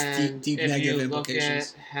has deep if negative you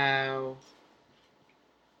implications. look at how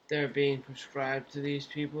they're being prescribed to these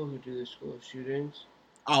people who do the school shootings,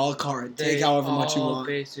 A la carte. they Take however much you all want.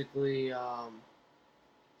 basically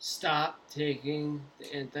stop taking the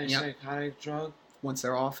antipsychotic drug Once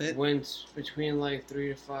they're off it. once between 3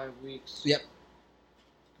 to 5 weeks. Yep.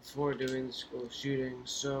 Before doing the school shooting.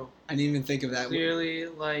 So I didn't even think of that. clearly,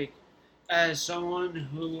 as someone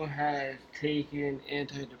who has taken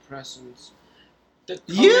antidepressants, the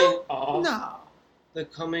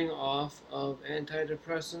coming off of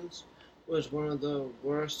antidepressants was one of the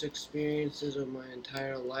worst experiences of my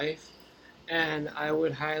entire life, and I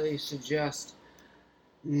would highly suggest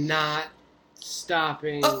not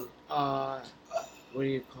stopping what do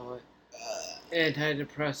you call it,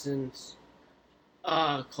 antidepressants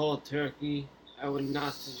cold turkey. I would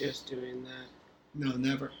not suggest doing that. No,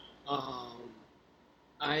 never.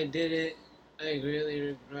 I did it. I greatly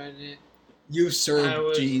regret it. You I served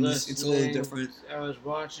was genes. It's a little listening- different. I was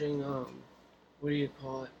watching, what do you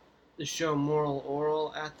call it? The show Moral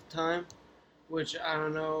Oral at the time, which I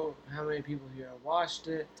don't know how many people here have watched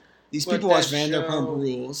it. These But people watch that Vanderpump show-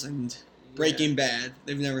 Rules and Breaking Bad.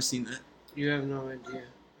 They've never seen that. You have no idea.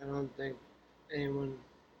 I don't think anyone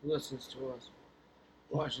who listens to us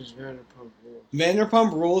watches Vanderpump Rules.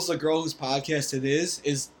 Vanderpump Rules, the girl whose podcast it is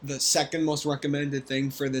the second most recommended thing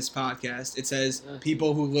for this podcast. It says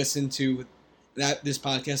people who listen to this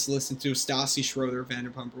podcast listen to Stassi Schroeder,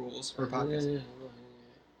 Vanderpump Rules, her And then podcast. they're looking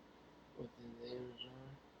at what the names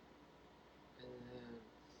are, and then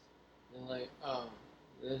they're like, "Oh,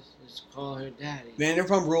 let's call her daddy."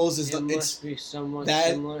 Vanderpump Rules is It must be somewhat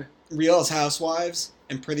that- similar. Real as Housewives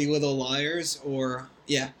and Pretty Little Liars, or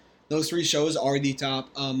those three shows are the top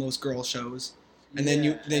most girl shows. And then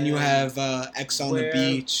you have X on the we're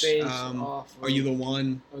Beach. based off Are You of the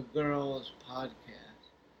One? a girl's podcast.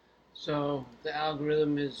 So the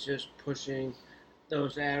algorithm is just pushing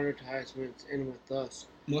those advertisements in with us.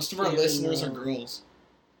 Most of our Even listeners are though- girls.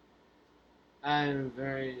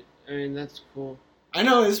 That's cool. I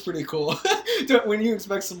know it's pretty cool. When you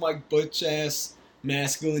expect some butch ass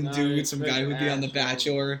masculine No, dude, you some guy expect who'd be on The asshole.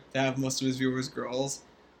 Bachelor, to have most of his viewers girls.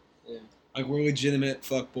 Yeah. We're legitimate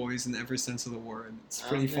fuckboys in every sense of the word. It's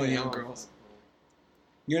pretty funny on girls.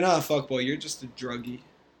 You're not a fuckboy, you're just a druggie.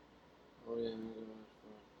 Oh yeah,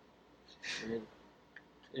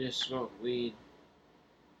 I just smoke weed.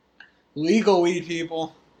 Legal weed,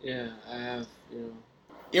 people. Yeah, I have,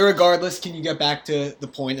 Irregardless, can you get back to the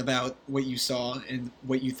point about what you saw and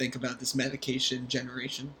what you think about this medication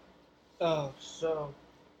generation? Oh, so,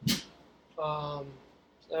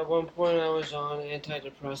 at one point I was on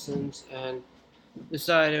antidepressants and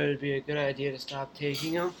decided it would be a good idea to stop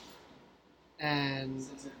taking them. And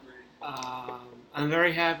I'm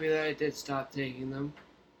very happy that I did stop taking them.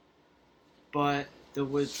 But the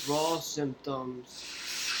withdrawal symptoms,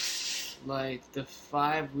 like the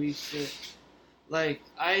 5 weeks that, like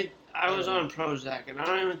I was on Prozac, and I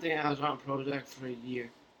don't even think I was on Prozac for a year.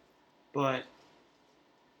 But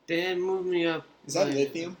they had moved me up. Is that like,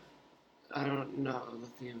 lithium? I don't know.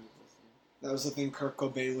 Lithium is lithium. That was the thing Kurt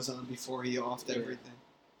Cobain was on before he offed Yeah. everything.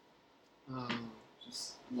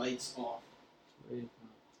 Just lights off. What do you call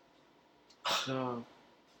it? So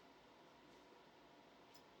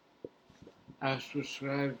I was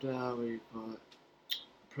prescribed what do you call it?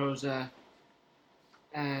 Prozac,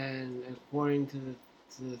 and according to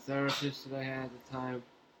the therapist that I had at the time,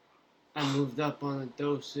 I moved up on the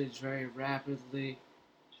dosage very rapidly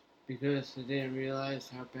because I didn't realize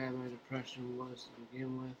how bad my depression was to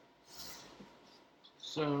begin with.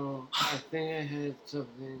 So I think I had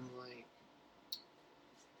something like,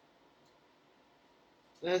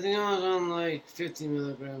 I think I was on like 50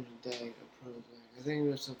 milligrams a day of Prozac. I think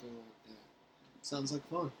it was something like that. Sounds like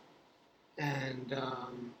fun. And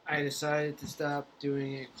I decided to stop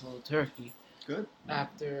doing it cold turkey. Good.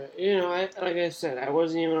 After, like I said, I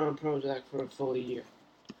wasn't even on Prozac for a full year.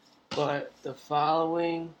 But the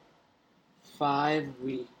following 5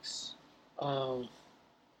 weeks of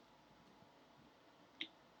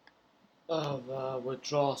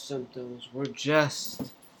withdrawal symptoms were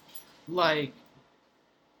just like,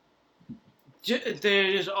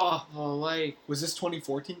 they're just awful. Like, Was this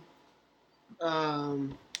 2014?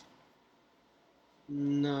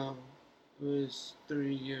 no, it was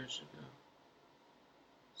 3 years ago.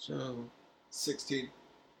 So, 16.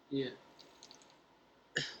 yeah.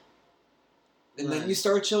 And then you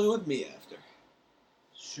started chilling with me after.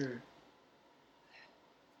 Sure.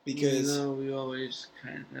 Because... Even though we always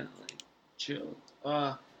kind of like chilled.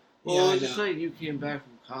 Yeah, Well, I just know. like you came back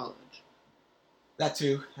from college. That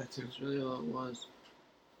too. That's really all it was.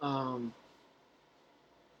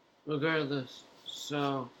 Regardless,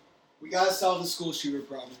 so We gotta solve the school shooter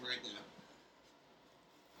problem right now.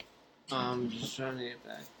 I'm just trying to get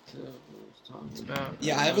back to what I was talking about.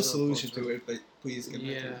 Yeah, I have a solution to it, but please get back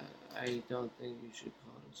to Yeah, it. I don't think you should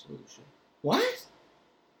call it a solution. What?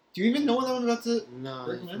 Do you even know what I'm about to... No, that's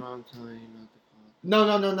recommend? what I'm telling you not to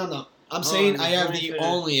call it. No. I'm saying I have the finish.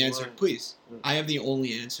 only answer. What? Please. What? I have the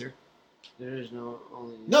only answer. There is no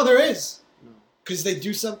only. No, there is. No. Because they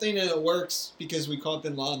do something and it works because we caught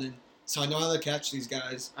Bin Laden. So I know how to catch these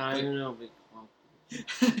guys. I But- don't know, but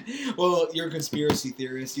Well, you're a conspiracy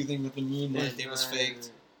theorist. You think that the moon There's landing was not-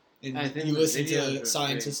 faked. And I think you the listen videos to are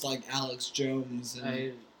scientists like Alex Jones and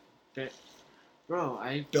I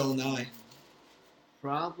Bill Nye.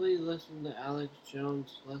 probably listen to Alex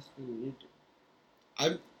Jones less than you do.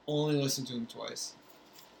 I've only listened to him twice.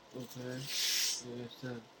 Okay. Like I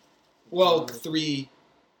said. Well, Alex- 3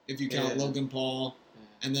 if you count Yeah. Logan Paul,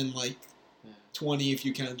 yeah, and then like yeah, 20 if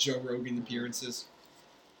you count Joe Rogan appearances.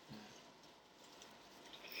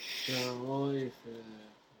 yeah. So we'll wait for that.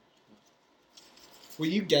 Were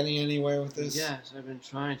you getting anywhere with this? Yes, I've been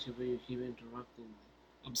trying to, but you keep interrupting me.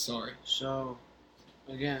 I'm sorry. So,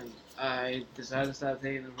 again, I decided to stop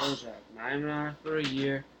taking the Prozac. Now I'm on it for a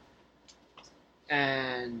year.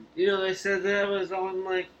 And, they said that I was on,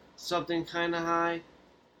 like, something kind of high.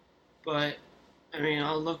 But, I mean,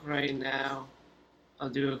 I'll look right now. I'll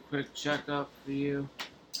do a quick checkup for you.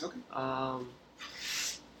 Okay. I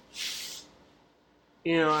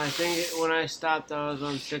think when I stopped, I was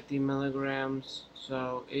on 50 milligrams.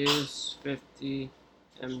 So, is 50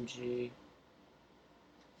 mg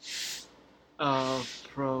of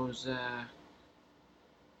Prozac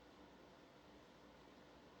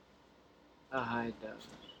a high dose?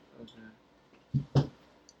 Okay.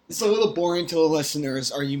 It's a little boring to the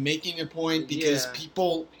listeners. Are you making a point? Because Yeah.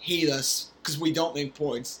 people hate us because we don't make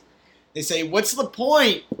points. They say, "What's the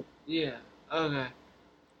point?" Yeah, okay.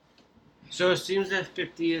 So it seems that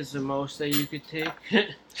 50 is the most that you could take.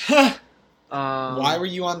 Why were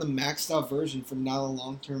you on the maxed out version for not a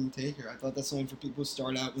long term taker? I thought that's only for people who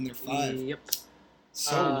start out when they're 5. Yep.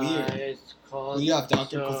 So weird. It's called. Will you have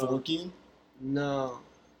Dr. so- Kevorkian? No.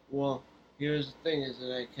 Well, here's the thing: is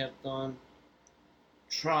that I kept on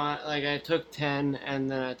trying. Like I took 10, and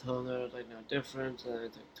then I told them there was like no difference, and then I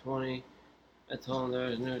took 20. I told them there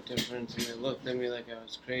was no difference, and they looked at me like I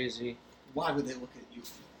was crazy. Why would they look at you?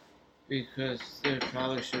 because they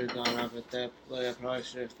probably should have gone up at that. Like I probably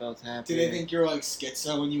should have felt happy. Do they think you're like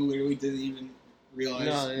schizo and you literally didn't even realize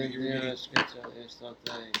No, they what didn't. you were They reading? just thought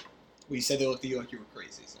that. Well, you said they looked at you like you were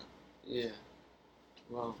crazy. So Yeah.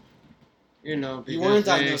 Well, you know, because you weren't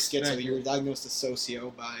they diagnosed schizo. expected- You were diagnosed as socio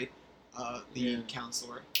by the Yeah.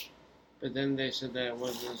 counselor. But then they said that it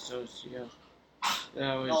wasn't a socio. That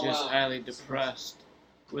I was Oh, just wow. highly depressed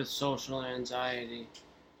with social anxiety,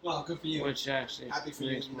 Well, good for you. which actually Happy for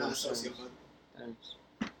you. makes You're more not a sense. socio,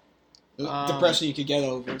 but Thanks. depression you could get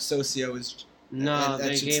over. Socio is No, that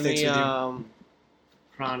they shit gave sticks me with you.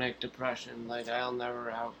 chronic depression. Like I'll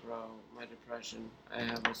never outgrow my depression. I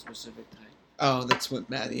have a specific type. Oh, that's what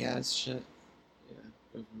Maddie has. Shit, Yeah,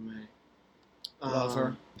 good for me. love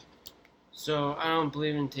her. So I don't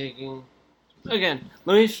believe in taking. Again,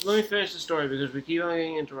 let me finish the story because we keep on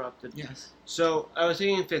getting interrupted. Yes. So I was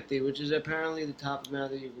taking 50, which is apparently the top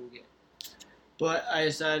amount that you can get. But I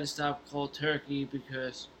decided to stop cold turkey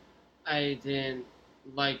because I didn't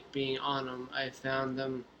like being on them. I found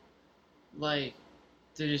them like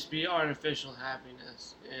to just be artificial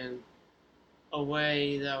happiness in a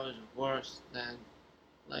way that was worse than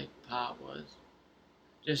like pot was.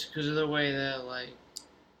 Just because of the way that like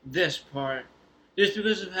this part, just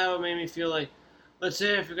because of how it made me feel like, let's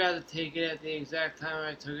say I forgot to take it at the exact time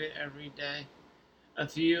I took it every day.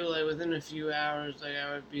 Within a few hours, like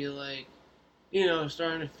I would be like, you know,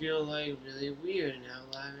 starting to feel like really weird and have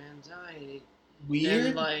a lot of anxiety. Weird.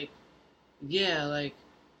 And like, yeah, like,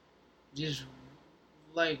 just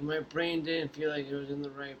like my brain didn't feel like it was in the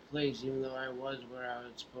right place, even though I was where I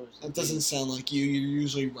was supposed to That be. doesn't sound like you. You're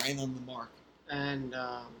usually right on the mark. And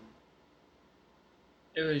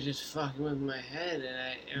it was just fucking with my head, and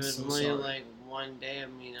it I'm was so only sorry. like one day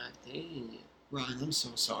of me not taking it. Ryan, I'm so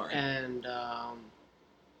sorry. And I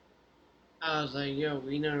was like, yo,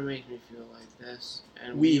 we never make me feel like this,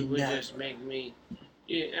 and We would never. just make me,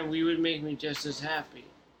 yeah, and we would make me just as happy.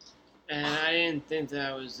 And I didn't think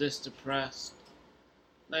that I was this depressed.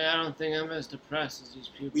 Like I don't think I'm as depressed as these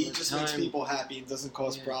people. Weed are just telling makes me. people happy and doesn't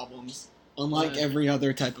cause Yeah. problems. Unlike Yeah. every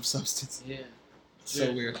other type of substance. Yeah, So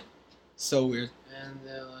Yeah. weird. So weird. and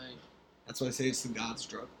they're like, That's why I say it's the God's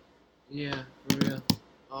drug. yeah, for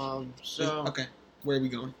real. So Okay, where are we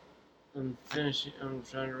going? I'm finishing. I'm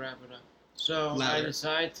trying to wrap it up. So I Louder.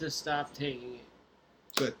 decided to stop taking it.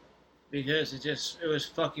 Good. Because it was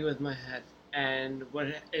fucking with my head. And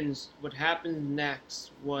what happened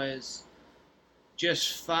next was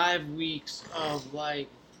just 5 weeks of like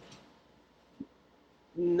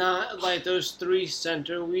not like those 3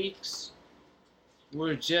 center weeks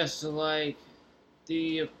were just like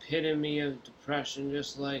the epitome of depression.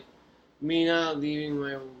 Just like me not leaving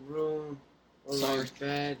my room or my Sorry.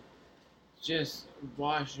 bed, just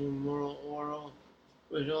watching Moral Oral,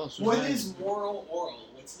 which also What has- is moral oral?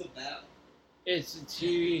 What's the battle? It's a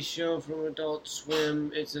TV show from Adult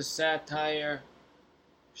Swim. It's a satire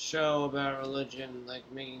show about religion, like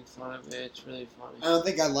making fun of it. It's really funny. I don't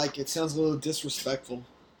think I like it. Sounds a little disrespectful.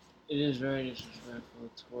 It is very disrespectful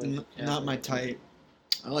towards the Not my Catholic type.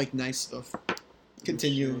 I like nice stuff.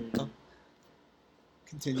 Continue. religion. Oh,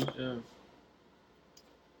 continue. So,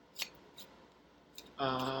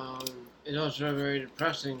 it's also a very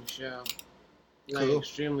depressing show. Like, Cool.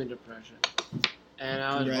 extremely depressing. And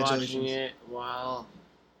I was Congratulations. watching it while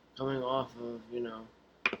coming off of,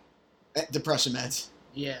 Depression meds.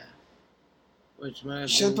 yeah. Which might You have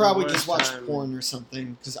should been the probably worst just watch time. porn or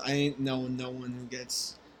something, because I ain't knowing no one who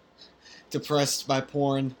gets depressed by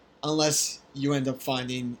porn unless you end up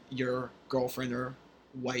finding your girlfriend or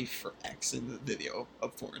wife or ex in the video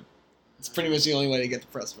of porn. It's pretty much the only way to get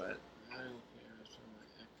depressed by it. I don't care. It's from my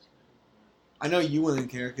ex anymore. I know you wouldn't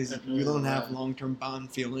care because That's you really don't have bad. long-term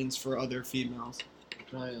bond feelings for other females. I'd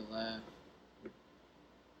probably laugh.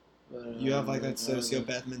 But, You have like that I'd rather-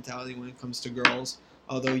 sociopath mentality when it comes to girls,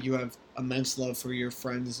 although you have immense love for your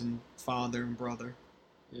friends and father and brother.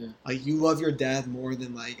 Yeah. Like, you love your dad more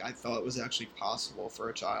than, like, I thought it was actually possible for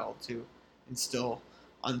a child to instill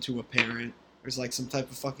onto a parent. There's, like, some type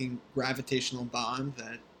of fucking gravitational bond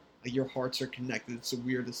that, like, your hearts are connected. It's the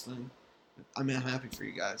weirdest thing. I mean, I'm happy for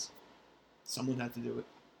you guys. Someone had to do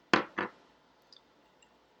it.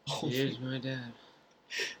 He is my dad.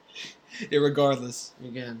 Irregardless.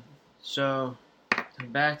 Again. So,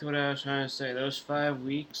 back to what I was trying to say. Those 5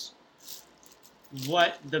 weeks,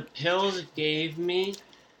 what the pills gave me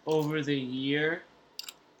over the year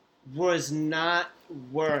was not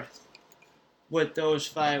worth what those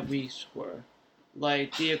 5 weeks were.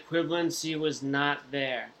 Like, the equivalency was not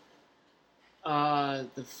there.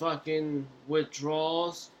 The fucking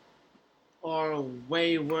withdrawals are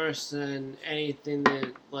way worse than anything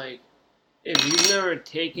that, like, if you've never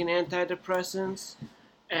taken antidepressants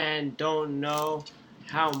and don't know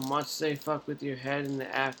how much they fuck with your head in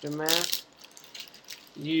the aftermath,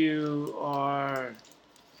 you are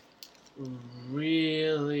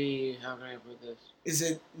really, how can I put this? Is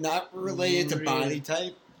it not related to body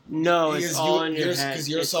type? No, it's all in your Because head.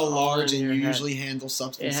 you're It's so all large in and your you head. usually handle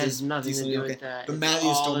substances It has nothing to decently do okay. with that. But It's Maddie's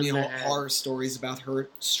all told me in the head. horror stories about her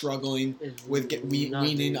struggling It's with weaning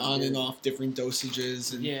nothing on to and do. off different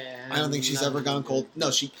dosages. And Yeah, I don't think she's ever nothing gone to cold. do.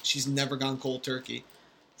 No, she's never gone cold turkey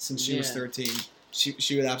since she was Yeah. 13.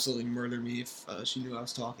 She would absolutely murder me if she knew I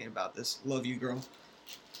was talking about this. Love you, girl.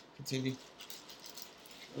 Continue.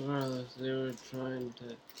 Regardless, they were trying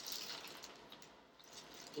to.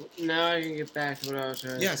 Now I can get back to what I was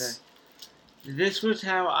trying to say. Yes. This was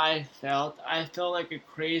how I felt. I felt like a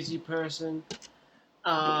crazy person.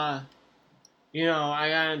 You know, I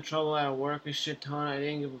got in trouble at work a shit ton. I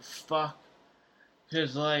didn't give a fuck.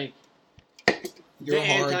 Because, like, You're the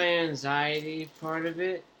hard. anti-anxiety part of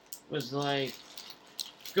it was, like,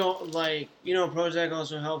 Prozac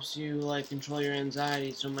also helps you, like, control your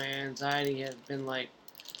anxiety. So my anxiety has been, like,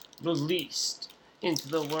 released into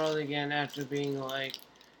the world again after being, like,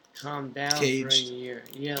 calmed down for a Caged. year.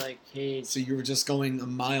 Yeah, like, caged. So you were just going a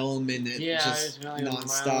mile a minute, Yeah, I was just going like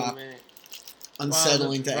nonstop, a mile a minute.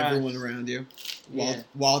 unsettling to depressed. everyone around you,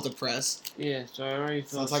 while depressed. Yeah, so I already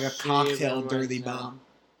felt Sounds like a shitty cocktail about dirty myself. bomb.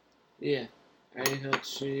 Yeah, I already felt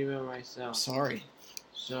shitty about myself. Sorry.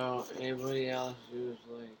 So anybody else who's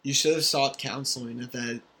like, You should have sought counseling at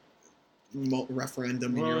that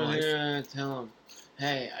referendum in what your was I life. gonna tell him?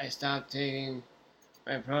 Hey, I stopped taking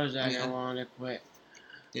my Prozac. Yeah. I wanted to quit.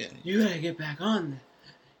 Yeah. You gotta get back on that.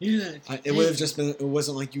 You gotta. It would have just been. It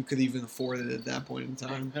wasn't like you could even afford it at that point in I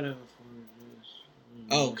time. could have afforded this.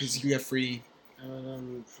 Oh, because you have free. I was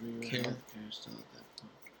on free Care. healthcare still at that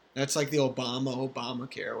point. That's like the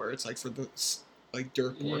Obamacare, where it's like for the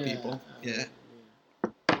dirt poor people. Yeah.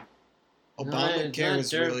 Obamacare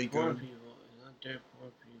is really good. It's not dirt poor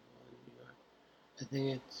people in New York. I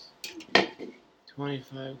think it's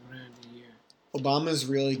 25 grand a year. Obama's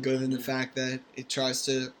really good in the fact that it tries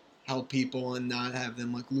to help people and not have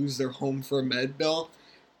them like lose their home for a med bill.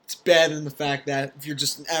 It's bad in the fact that if you're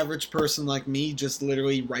just an average person like me, just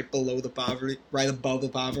literally right above the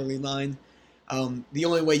poverty line, the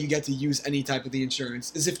only way you get to use any type of the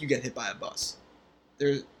insurance is if you get hit by a bus.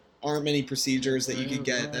 There aren't many procedures that you could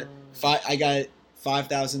get that. I got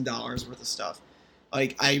 $5,000 worth of stuff.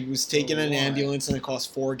 Like I was taking an ambulance and it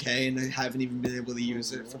cost $4,000 and I haven't even been able to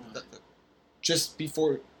use it just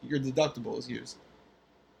before your deductible is used.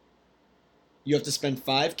 You have to spend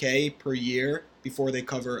 $5,000 per year before they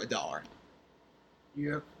cover $1.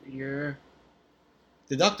 Your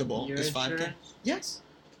Deductible is $5,000. insurance? Yes,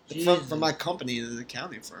 Jesus. from my company, the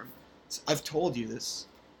accounting firm. I've told you this.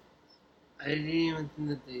 I didn't even think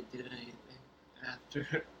that they did anything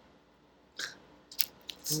after.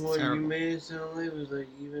 It's From what terrible. you made it sound like was like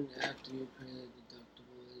even after you pay the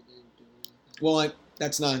deductible, they didn't do anything. Well,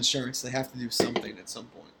 that's not insurance. They have to do something at some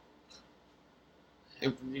point. They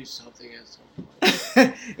have to do something at some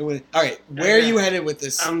point. All right, where are you headed with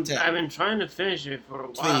this? I've tip? been trying to finish it for a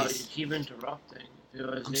while. Please. You keep interrupting. If it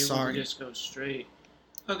was I'm able sorry. to just go straight.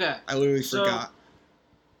 Okay. I literally So- forgot.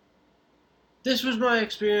 This was my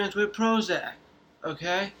experience with Prozac.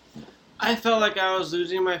 Okay? I felt like I was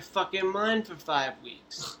losing my fucking mind for 5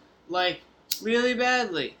 weeks. Like, really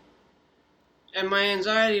badly. And my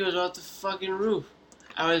anxiety was off the fucking roof.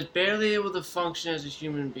 I was barely able to function as a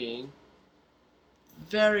human being.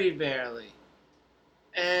 Very barely.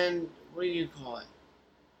 And what do you call it?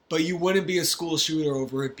 But you wouldn't be a school shooter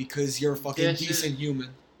over it because you're a fucking This decent human.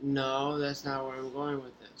 No, that's not where I'm going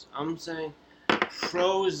with this. I'm saying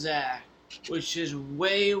Prozac, which is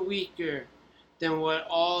way weaker than what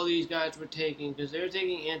all these guys were taking, because they were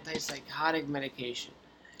taking antipsychotic medication.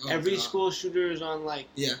 Oh, Every God. school shooter is on, like,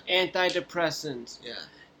 Yeah. antidepressants, Yeah.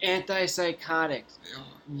 antipsychotics,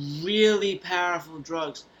 really powerful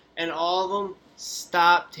drugs, and all of them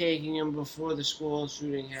stopped taking them before the school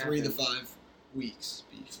shooting happened. 3 to 5 weeks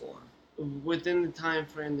before. Within the time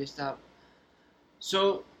frame they stopped.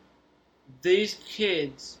 So these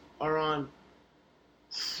kids are on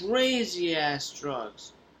crazy ass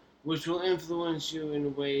drugs, which will influence you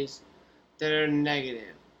in ways that are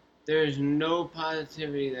negative. There is no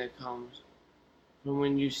positivity that comes from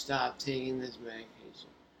when you stop taking this medication.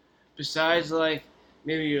 Besides, like,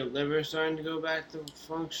 maybe your liver starting to go back to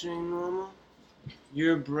functioning normal,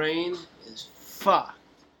 your brain is fucked.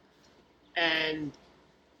 And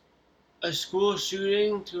a school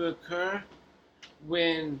shooting to occur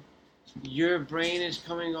when your brain is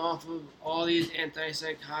coming off of all these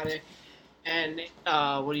antipsychotic and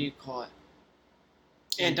what do you call it?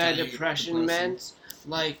 antidepressant meds.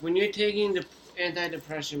 Like, when you're taking the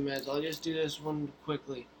antidepressant meds, I'll just do this one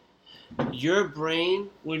quickly. Your brain,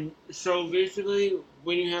 so basically,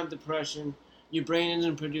 when you have depression, your brain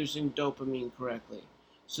isn't producing dopamine correctly.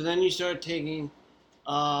 So then you start taking,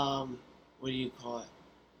 what do you call it?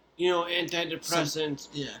 Antidepressants,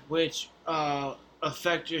 which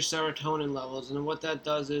affect your serotonin levels. And what that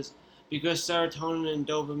does is, because serotonin and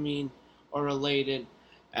dopamine are related,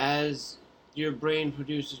 as your brain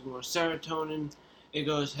produces more serotonin, it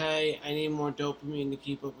goes, hey, I need more dopamine to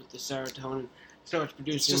keep up with the serotonin. Starts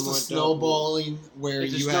producing more dopamine. It's just a snowballing where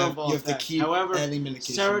you have to keep adding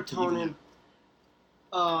medication. Serotonin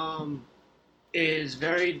is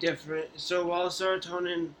very different. So while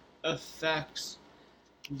serotonin affects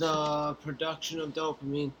the production of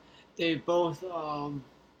dopamine, they both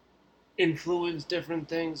influence different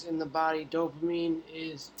things in the body. Dopamine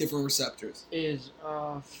is different receptors. Is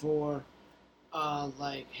for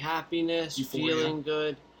like happiness, Euphoria. Feeling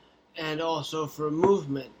good, and also for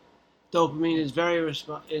movement. Dopamine is very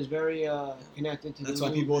connected to. That's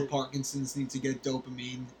why people with Parkinson's need to get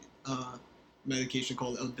dopamine medication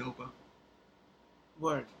called L-Dopa.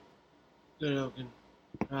 Word. Good, Oaken.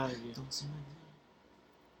 Proud of you. Don't see my name.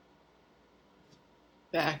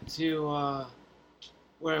 Back to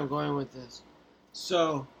where I'm going with this.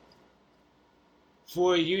 So,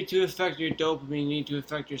 for you to affect your dopamine, you need to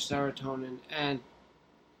affect your serotonin, and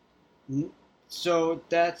so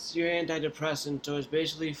that's your antidepressant. So it's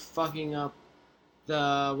basically fucking up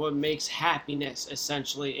what makes happiness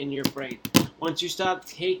essentially in your brain. Once you stop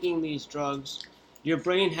taking these drugs, your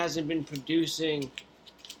brain hasn't been producing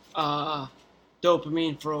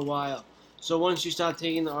dopamine for a while. So once you stop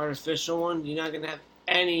taking the artificial one, you're not gonna have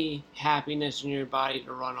any happiness in your body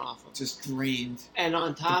to run off of. Just drained. And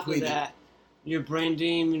on top of that, your brain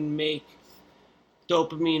didn't even make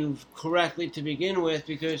dopamine correctly to begin with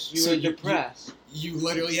because you were depressed. You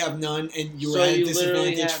literally have none, and you were at a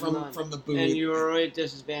disadvantage from the boot. And you were already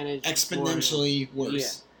disadvantaged. Exponentially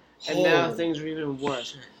worse. Yeah. And now things are even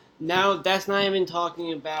worse. Now, that's not even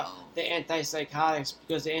talking about the antipsychotics,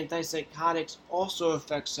 because the antipsychotics also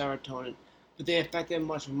affect serotonin, but they affect it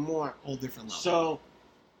much more. All different levels. So,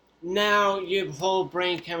 now your whole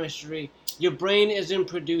brain chemistry, your brain isn't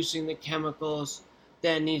producing the chemicals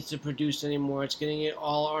that it needs to produce anymore. It's getting it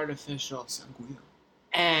all artificial.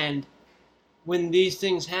 And when these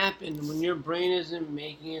things happen, when your brain isn't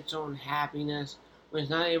making its own happiness, when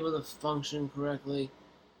it's not able to function correctly,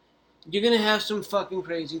 you're going to have some fucking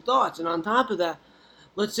crazy thoughts. And on top of that,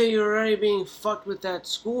 let's say you're already being fucked with that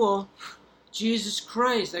school. Jesus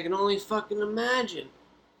Christ, I can only fucking imagine.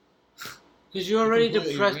 Because you're already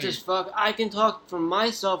depressed as fuck. I can talk for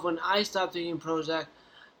myself. When I stopped taking Prozac,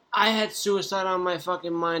 I had suicide on my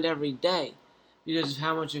fucking mind every day because of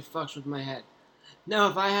how much it fucks with my head. Now,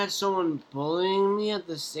 if I had someone bullying me at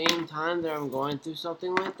the same time that I'm going through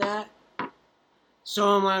something like that,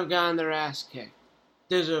 someone might have gotten their ass kicked.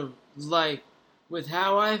 With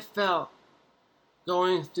how I felt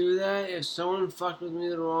going through that, if someone fucked with me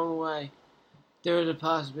the wrong way, there was a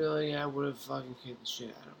possibility I would have fucking kicked the shit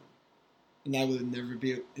out of them. And I would never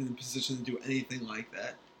be in a position to do anything like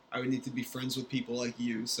that. I would need to be friends with people like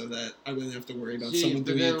you so that I wouldn't have to worry about someone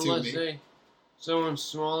doing it to me. Let's say someone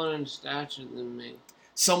smaller in stature than me.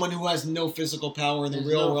 Someone who has no physical power in the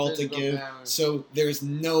real world to give. So there's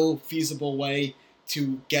no feasible way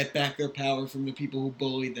to get back their power from the people who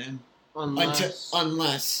bully them.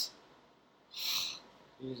 Unless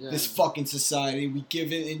this fucking society, we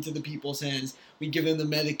give it into the people's hands. We give them the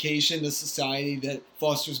medication, the society that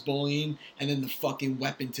fosters bullying, and then the fucking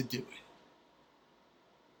weapon to do it.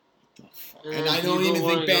 What the fuck? And I don't even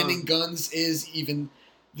think banning guns is even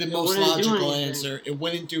the most logical answer. It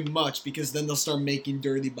wouldn't do much because then they'll start making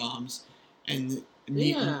dirty bombs and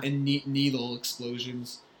needle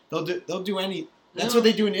explosions. They'll do any. That's what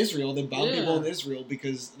they do in Israel. They bomb people in Israel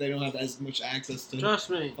because they don't have as much access to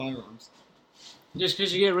firearms. Just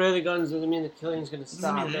because you get rid of the guns doesn't mean the killing's going to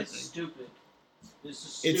stop. That's stupid.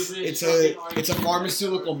 It's a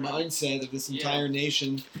pharmaceutical mindset of this entire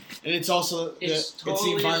nation, and it's also it's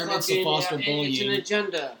the environments that foster bullying. It's an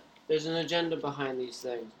agenda. There's an agenda behind these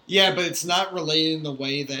things. Yeah, but it's not related in the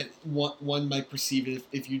way that one might perceive it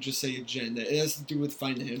if you just say agenda. It has to do with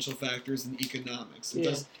financial factors and economics.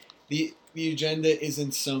 The agenda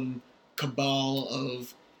isn't some cabal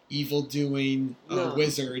of evil-doing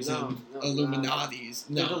wizards and Illuminatis.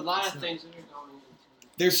 There's a lot of things that are going into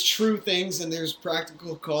it. There's true things and there's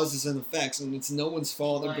practical causes and effects, and it's no one's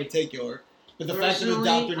fault in particular. But the fact that the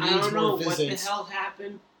doctor needs more visits... what the hell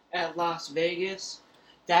happened at Las Vegas.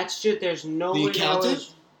 That shit, there's no way... The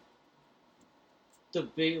accountant?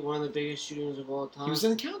 one of the biggest shootings of all time. He was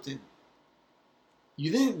an accountant.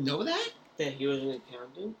 You didn't know that? That he was an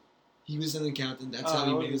accountant? He was an accountant. That's how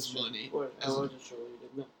he made his money. I wasn't sure what he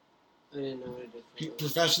did. No. I didn't know what he did.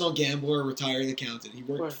 Professional gambler, retired accountant. He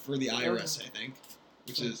worked for the IRS, I think.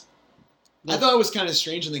 Which is... Yeah. I thought it was kind of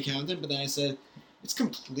strange an accountant, but then I said, it's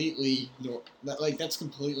completely... that's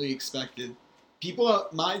completely expected. People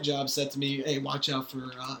at my job said to me, hey, watch out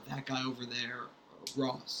for that guy over there,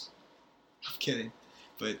 Ross. I'm kidding.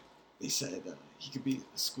 But they said he could be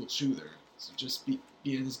a school shooter. So just be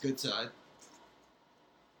on his good side.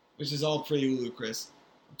 Which is all pretty ludicrous.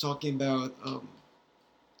 I'm talking about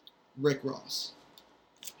Rick Ross.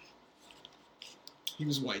 He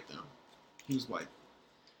was white, though. He was white.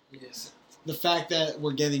 Yes. The fact that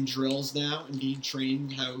we're getting drills now and being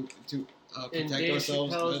trained how to protect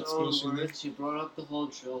ourselves. That's own words, he brought up the whole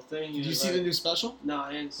drill thing. Did you see the new special? No,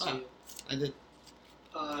 I didn't see it. I did.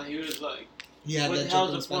 He was like, Yeah, what the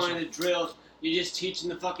hell's the point of the drills? You're just teaching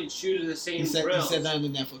the fucking shooter the same drills. He said that in the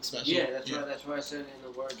Netflix special. Yeah, that's why I said it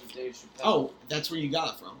in the words of Dave Chappelle. Oh, that's where you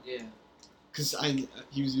got it from. Yeah. Because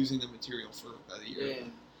he was using the material for about a year. Yeah.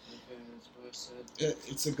 Okay, that's what I said.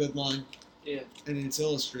 It's a good line. Yeah. And it's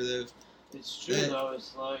illustrative. It's true though.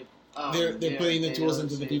 It's like they're putting the tools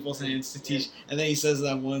into the people's hands to teach. And then he says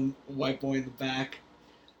that one white boy in the back.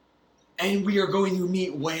 And we are going to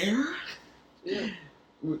meet where? Yeah.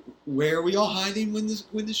 Where are we all hiding when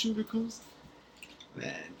the shooter comes?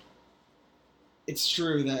 Man, it's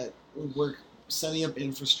true that we're setting up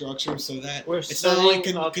infrastructure so that it's not only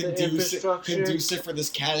conducive for this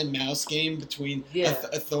cat and mouse game between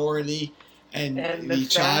authority and the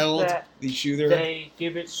child, the shooter. They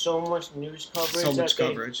give it so much news coverage. So much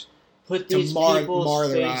coverage. Put these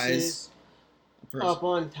people's faces up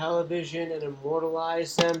on television and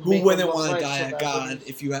immortalize them. Who wouldn't want to die a god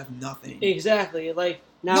if you have nothing? Exactly. Like,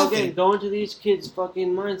 now again, go into these kids' fucking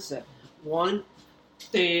mindset. One,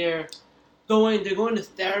 they're going to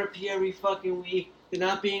therapy every fucking week. They're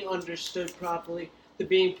not being understood properly. They're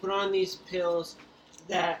being put on these pills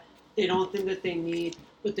that they don't think that they need,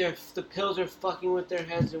 but the pills are fucking with their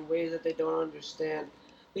heads in ways that they don't understand.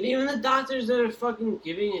 And even the doctors that are fucking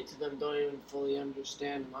giving it to them don't even fully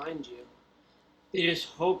understand, mind you. They just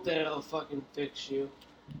hope that it'll fucking fix you.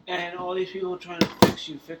 And all these people trying to fix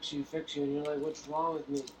you, and you're like, what's wrong with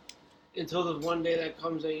me? Until the one day that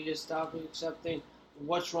comes that you just stop accepting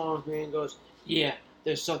what's wrong with me and goes, yeah,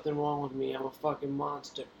 there's something wrong with me. I'm a fucking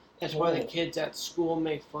monster. That's why the kids at school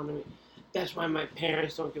make fun of me. That's why my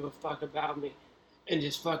parents don't give a fuck about me and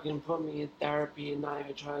just fucking put me in therapy and not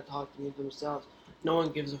even try to talk to me themselves. No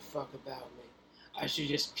one gives a fuck about me. I should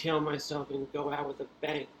just kill myself and go out with a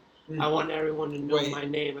bang. I want everyone to know my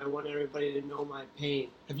name. I want everybody to know my pain.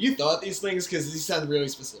 Have you thought these things? Because these sound really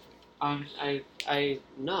specific. I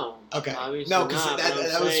know. Okay. Obviously no, because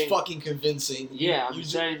that was fucking convincing. Yeah, you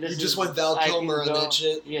just went Val Kilmer on that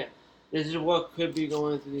shit. Yeah. This is what could be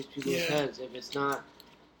going through these people's heads. If it's not,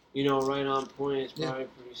 right on point, it's probably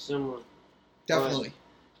pretty similar. Definitely.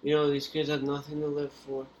 But, these kids have nothing to live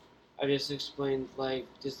for. I just explained,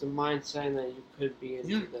 just the mindset that you could be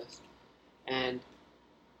into this. And,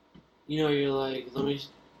 you're like, let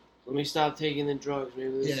me stop taking the drugs.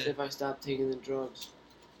 Maybe if I stop taking the drugs,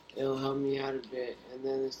 it'll help me out a bit. And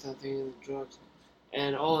then they stop taking the drugs.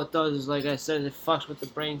 And all it does is, like I said, it fucks with the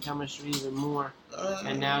brain chemistry even more.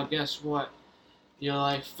 And now guess what? You're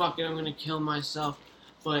like, fuck it, I'm going to kill myself.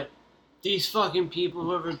 But these fucking people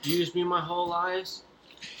who have abused me my whole lives,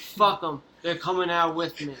 fuck them. They're coming out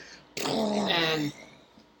with me. And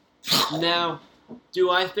now,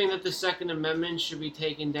 do I think that the Second Amendment should be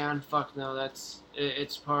taken down? Fuck no.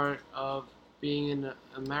 It's part of being an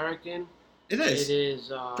American. It is. It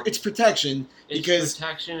is. It's protection. Because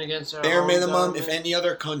protection against our bare minimum, government. if any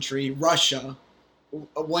other country, Russia,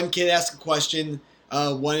 one kid asked a question,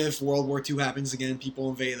 what if World War II happens again, people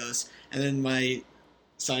invade us? And then my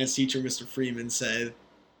science teacher, Mr. Freeman, said,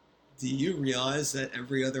 do you realize that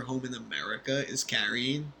every other home in America is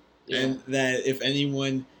carrying? Yeah. And that if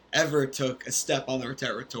anyone ever took a step on our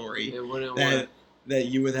territory, it wouldn't work. That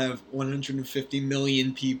you would have 150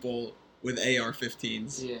 million people with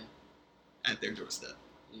AR-15s at their doorstep.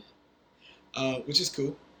 Yeah. Which is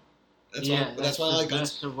cool. That's why I like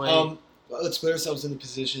guns. Let's put ourselves in the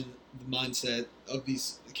position, the mindset of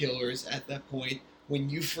these killers at that point. When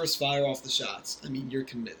you first fire off the shots, I mean, you're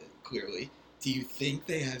committed, clearly. Do you think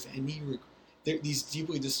they have any these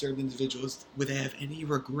deeply disturbed individuals, would they have any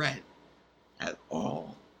regret at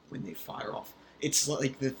all when they fire off? It's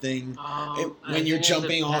like the thing, when you're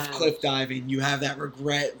jumping off cliff diving, you have that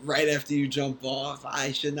regret right after you jump off.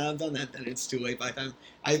 I should not have done that, then it's too late by the time.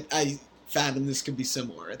 I fathom this could be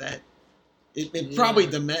similar, that It probably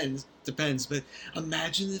depends, but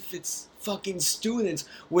imagine if it's fucking students.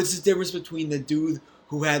 What's the difference between the dude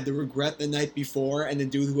who had the regret the night before and the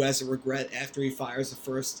dude who has a regret after he fires the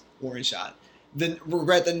first warning shot? The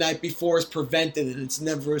regret the night before is prevented and it's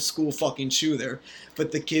never a school fucking shooter.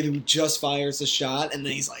 But the kid who just fires a shot and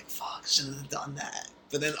then he's like, fuck, shouldn't have done that.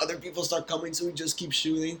 But then other people start coming, so he just keeps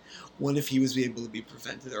shooting. What if he was able to be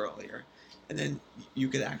prevented earlier? And then you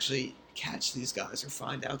could actually catch these guys or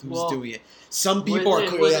find out who's doing it. Some people are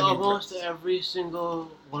clearly with almost every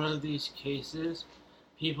single one of these cases,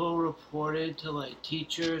 people reported to like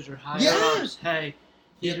teachers or higher ups, hey,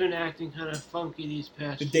 he's been acting kind of funky these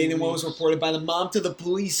past The few Dana one was reported by the mom to the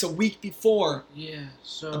police a week before. Yeah,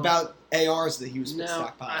 so about ARs that he was now,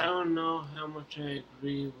 stockpiling. I don't know how much I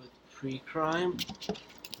agree with pre-crime.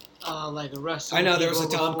 Like arresting. I know there was a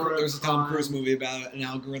Tom Cruise movie about an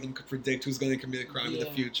algorithm could predict who's going to commit a crime in the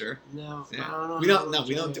future. No, yeah. I don't know.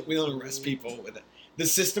 We don't arrest people with it. The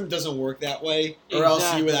system doesn't work that way, or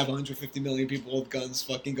else you would have 150 million people with guns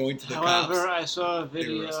fucking going to the cops. However, I saw a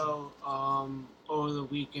video over the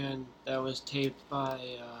weekend that was taped by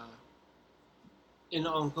an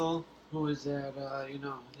uncle who was at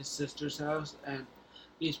his sister's house, and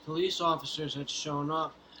these police officers had shown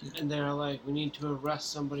up. And they're like, we need to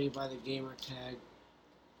arrest somebody by the gamer tag.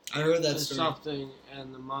 I heard that or story. Something,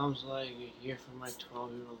 and the mom's like, you're here for my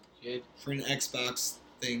 12-year-old kid. For an Xbox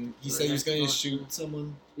thing. He said he was going to shoot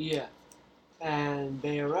someone. Yeah. And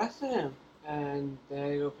they arrested him. And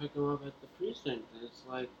they go pick him up at the precinct. And it's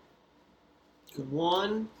like,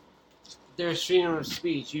 one, there's freedom of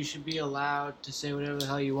speech. You should be allowed to say whatever the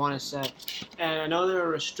hell you want to say. And I know there are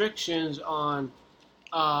restrictions on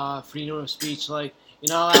freedom of speech, like,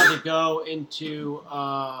 you're not allowed to go into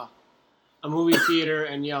a movie theater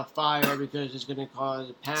and yell fire because it's going to cause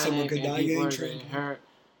a panic and people are going to hurt.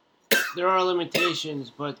 There are limitations,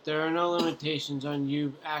 but there are no limitations on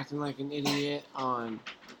you acting like an idiot on,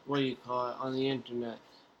 on the internet.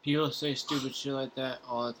 People say stupid shit like that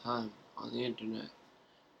all the time on the internet.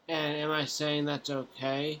 And am I saying that's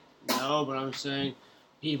okay? No, but I'm saying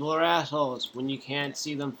people are assholes when you can't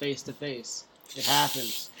see them face to face. It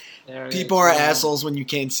happens. People are assholes when you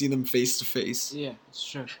can't see them face to face. Yeah, it's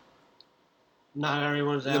true. Not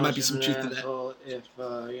everyone's there might be some truth to that.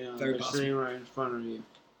 If they're sitting right in front of you.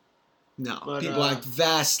 No, but, people act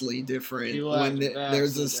vastly different when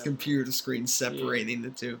there's this different. computer screen separating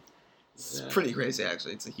the two. It's pretty crazy,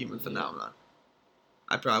 actually. It's a human phenomenon.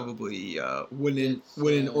 I probably wouldn't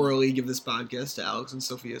orally give this podcast to Alex and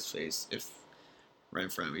Sophia's face if right in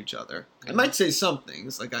front of each other. I might say some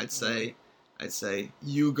things, like I'd say,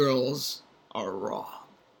 you girls are wrong.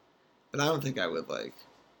 But I don't think I would,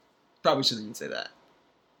 probably shouldn't even say that.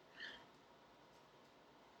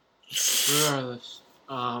 Regardless.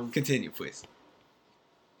 Continue, please.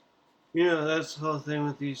 That's the whole thing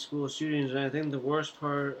with these school shootings, and I think the worst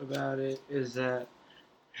part about it is that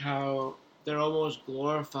how they're almost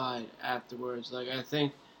glorified afterwards. Like, I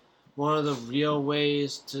think one of the real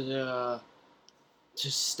ways to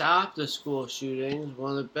stop the school shootings,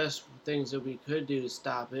 one of the best things that we could do to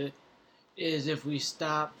stop it, is if we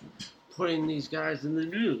stop putting these guys in the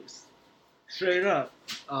news. Straight up.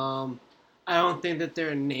 I don't think that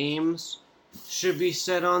their names should be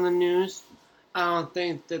said on the news. I don't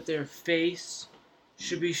think that their face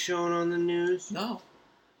should be shown on the news. No.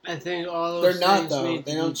 I think all those they're not, things though. need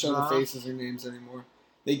They to don't be show dropped. the faces or names anymore.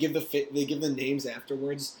 They give the names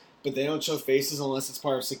afterwards, but they don't show faces unless it's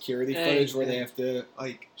part of security footage where they have to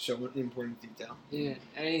show an important detail. Yeah,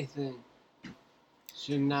 anything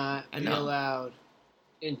should not be allowed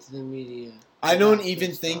into the media. I don't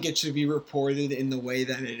even think it should be reported in the way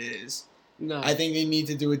that it is. No. I think they need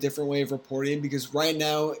to do a different way of reporting because right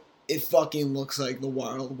now it fucking looks like the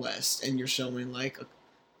Wild West and you're showing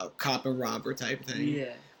a cop and robber type thing.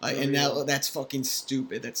 Yeah. And that's fucking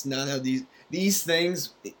stupid. That's not how these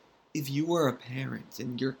things. If you were a parent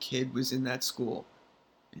and your kid was in that school,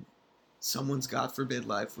 and someone's God forbid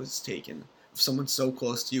life was taken, someone so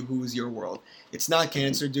close to you who was your world. It's not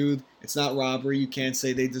cancer, dude. It's not robbery. You can't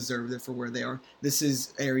say they deserved it for where they are. This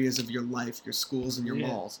is areas of your life, your schools and your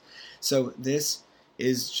malls. So this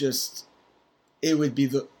is just. It would be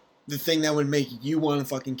the thing that would make you want to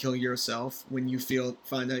fucking kill yourself when you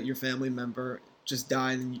find out your family member just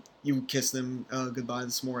died and you kiss them goodbye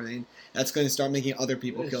this morning. That's going to start making other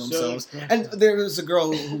people kill themselves. And there was a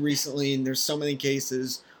girl who recently, and there's so many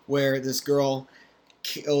cases where this girl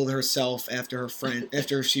killed herself after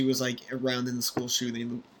she was around in the school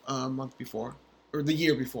shooting a month before or the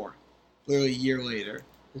year before, literally a year later.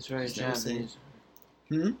 It's very Japanese.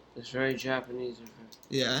 It's very Japanese of her.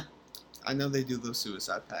 Yeah, I know they do those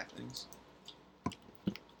suicide pact things.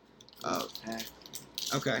 Oh. Pack.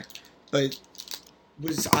 Okay. But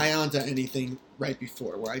was I onto anything right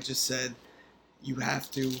before where I just said you have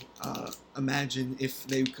to imagine if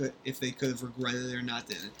they could have regretted it or not?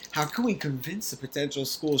 Then how can we convince a potential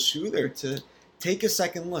school shooter to take a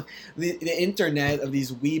second look? The internet of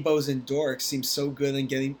these weebos and dorks seems so good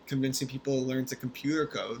in convincing people to learn to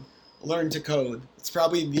code. It's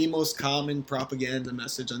probably the most common propaganda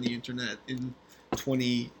message on the internet in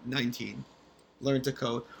 2019. Learn to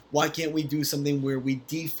code. Why can't we do something where we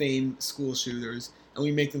defame school shooters and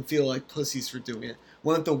we make them feel like pussies for doing it?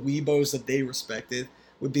 One of the weebos that they respected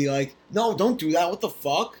would be like, no, don't do that. What the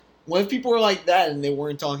fuck? What if people were like that and they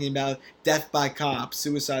weren't talking about death by cop,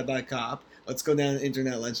 suicide by cop? Let's go down the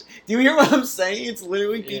internet legend. Do you hear what I'm saying? It's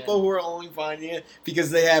literally people who are only finding it because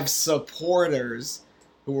they have supporters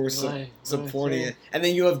who are supporting it. And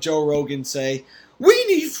then you have Joe Rogan say, we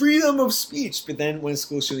need freedom of speech. But then when a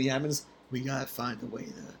school shooting happens, we gotta find a way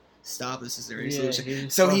to stop this. Is there any solution?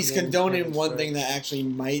 So he's condoning one thing that actually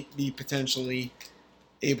might be potentially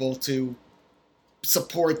able to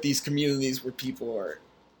support these communities where people are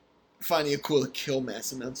finding it cool to kill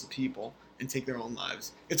mass amounts of people and take their own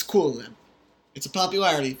lives. It's cool to them. It's a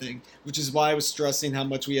popularity thing, which is why I was stressing how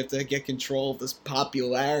much we have to get control of this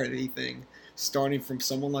popularity thing, starting from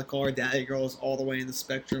someone like our daddy girls all the way in the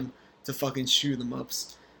spectrum to fucking shoot 'em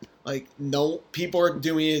ups. Like, no, people are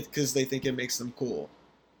doing it because they think it makes them cool.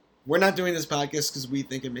 We're not doing this podcast because we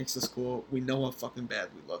think it makes us cool. We know how fucking bad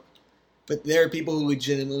we look. But there are people who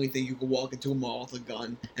legitimately think you can walk into a mall with a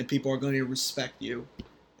gun and people are going to respect you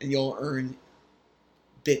and you'll earn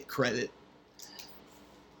bit credit.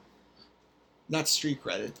 Not street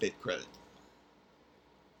credit, bit credit.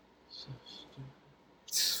 So stupid.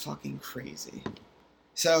 It's fucking crazy.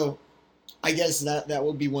 So, I guess that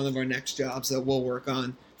will be one of our next jobs that we'll work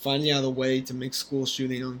on, finding out a way to make school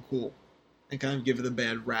shooting uncool and kind of give it a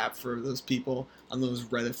bad rap for those people on those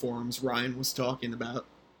Reddit forums Ryan was talking about.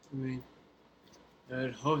 I mean, I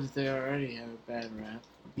would hope that they already have a bad rap.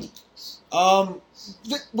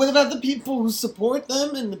 What about the people who support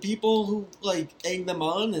them and the people who, like, egg them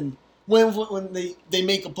on and when they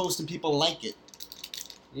make a post and people like it?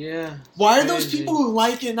 Yeah. Why are those people who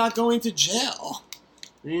like it not going to jail?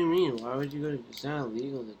 What do you mean? Why would you go to... It's not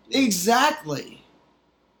illegal to do Exactly.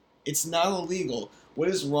 It's not illegal. What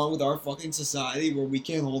is wrong with our fucking society where we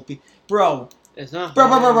can't hold people... Bro. It's not bro.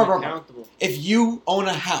 accountable. If you own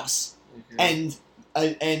a house and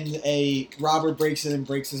a robber breaks in and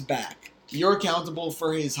breaks his back, you're accountable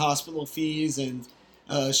for his hospital fees and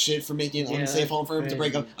shit for making an unsafe home for him to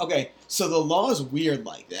break up. Okay, so the law is weird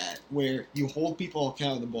like that, where you hold people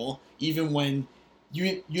accountable even when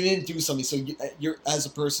you didn't do something. So you're as a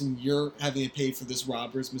person, you're having to pay for this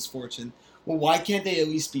robber's misfortune. Well, why can't they at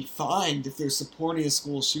least be fined if they're supporting a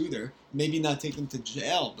school shooter? Maybe not take them to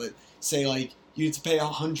jail, but say, like, you need to pay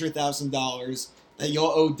 $100,000 that you'll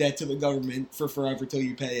owe debt to the government for forever till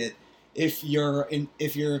you pay it if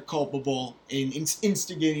you're culpable in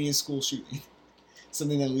instigating a school shooting.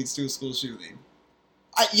 Something that leads to a school shooting.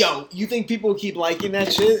 You think people keep liking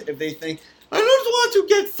that shit if they think, I don't want to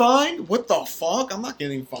get fined? What the fuck? I'm not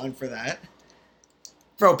getting fined for that.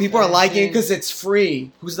 Bro, people are liking it because it's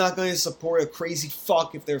free. Who's not going to support a crazy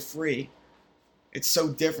fuck if they're free? It's so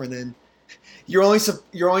different than... You're only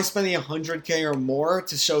spending $100K or more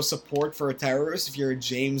to show support for a terrorist if you're a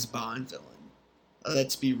James Bond villain.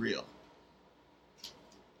 Let's be real.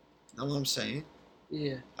 Know what I'm saying?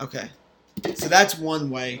 Yeah. Okay. So that's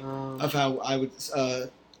one way of how I would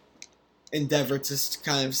endeavor to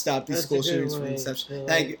kind of stop these school shootings from inception.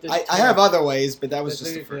 Thank you. I have other ways, but that was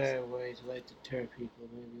just the first. That's a good way to deter people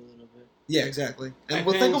maybe a little bit. Yeah, exactly. And I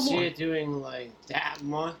we'll think of couldn't see more. it doing that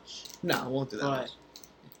much. No, I won't do that But much.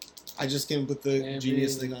 I just came with the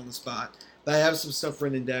genius thing on the spot. But I have some stuff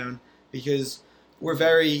written down because we're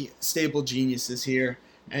very stable geniuses here,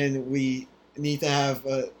 and we need to have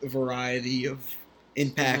a variety of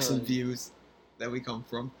impacts and views that we come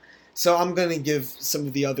from. So I'm going to give some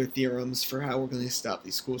of the other theorems for how we're going to stop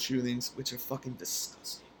these school shootings, which are fucking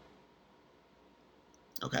disgusting.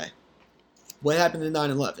 Okay. What happened in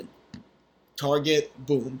 9/11? Target,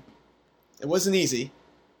 boom. It wasn't easy.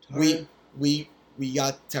 We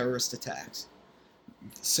got terrorist attacks.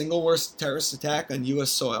 Single worst terrorist attack on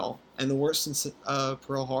U.S. soil, and the worst since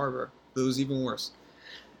Pearl Harbor. It was even worse.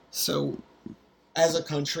 So, as a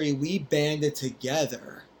country, we banded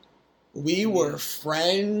together. We were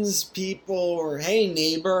friends, people, or hey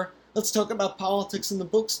neighbor, let's talk about politics in the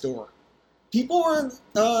bookstore. People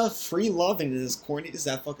were free-loving, and as corny as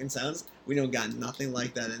that fucking sounds, we don't got nothing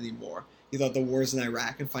like that anymore. You thought the wars in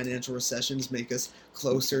Iraq and financial recessions make us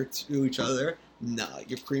closer to each other? Nah,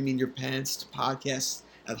 you're creaming your pants to podcasts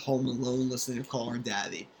at home alone listening to Call Her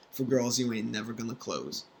Daddy for girls you ain't never gonna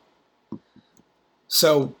close.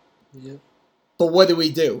 So, Yep. but what do?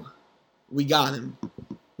 We got him.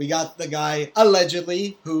 We got the guy,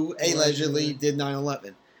 allegedly, who allegedly did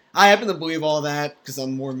 9/11. I happen to believe all that because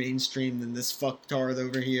I'm more mainstream than this fucktard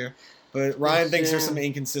over here. But Ryan thinks there's some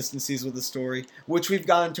inconsistencies with the story, which we've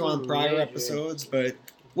gotten to on prior episodes, but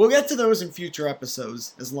we'll get to those in future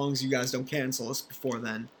episodes, as long as you guys don't cancel us before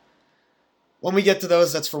then. When we get to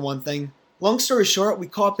those, that's for one thing. Long story short, we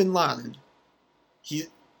caught Bin Laden.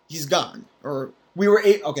 He's gone. Or, we were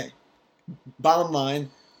okay. Bottom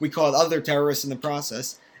line, we caught other terrorists in the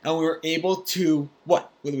process, and we were able to,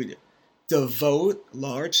 what? What do? Devote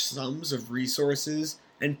large sums of resources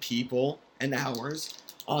and people and hours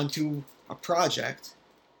onto a project,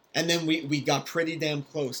 and then we got pretty damn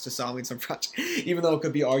close to solving some project, even though it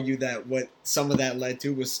could be argued that what some of that led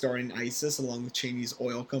to was starting ISIS along with Cheney's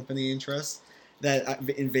oil company interests, that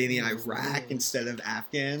invading Iraq instead of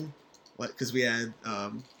Afghan, because we had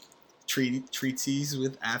treaties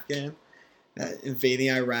with Afghan. Invading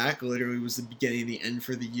Iraq literally was the beginning of the end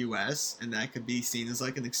for the U.S., and that could be seen as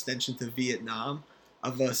like an extension to Vietnam,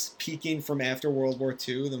 of us peaking from after World War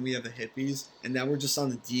II, then we have the hippies, and now we're just on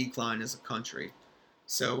the decline as a country.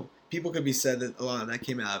 So people could be said that a lot of that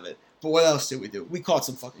came out of it. But what else did we do? We caught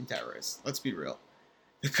some fucking terrorists. Let's be real.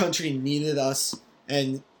 The country needed us,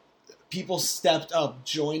 and people stepped up,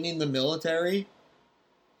 joining the military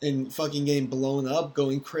and fucking getting blown up,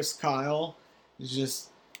 going Chris Kyle, just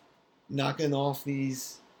knocking off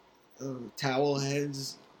these towel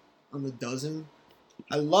heads on the dozen.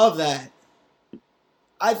 I love that.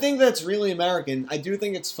 I think that's really American. I do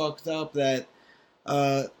think it's fucked up that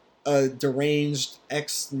a deranged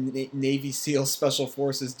ex-Navy SEAL Special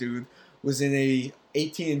Forces dude was in a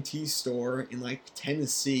AT&T store in like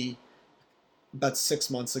Tennessee about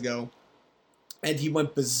 6 months ago, and he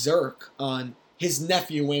went berserk on his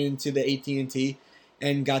nephew. Went into the AT&T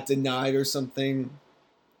and got denied or something,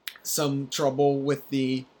 some trouble with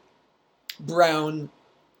the brown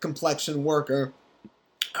complexion worker.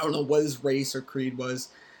 I don't know what his race or creed was,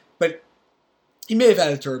 but he may have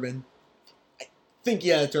had a turban. I think he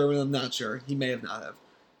had a turban, I'm not sure. He may have not have.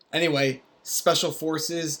 Anyway, Special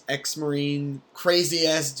Forces, ex-Marine,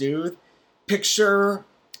 crazy-ass dude. Picture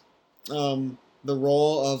the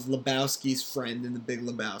role of Lebowski's friend in The Big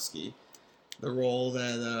Lebowski. The role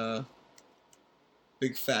that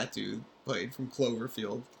big fat dude played from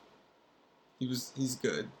Cloverfield. He's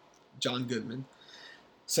good. John Goodman.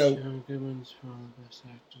 So John Goodman's probably the best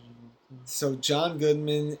actor of all time. So John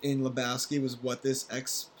Goodman in Lebowski was what this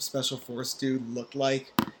ex-Special Force dude looked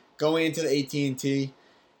like going into the AT&T,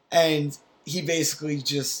 and he basically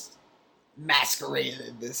just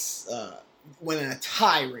masqueraded this, went on a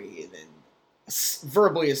tirade and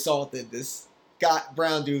verbally assaulted this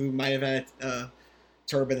brown dude who might have had a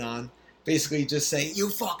turban on. Basically just saying, you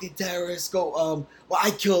fucking terrorists, go, well,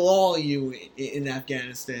 I kill all of you in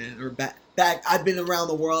Afghanistan, or back, I've been around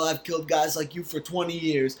the world, I've killed guys like you for 20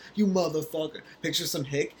 years, you motherfucker. Picture some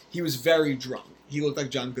hick. He was very drunk. He looked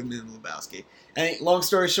like John Goodman in Lebowski. And long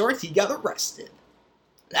story short, he got arrested.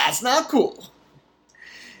 That's not cool.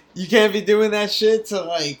 You can't be doing that shit to,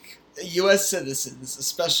 like, U.S. citizens,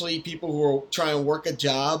 especially people who are trying to work a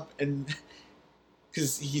job, and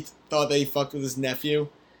because he thought that he fucked with his nephew.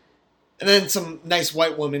 And then some nice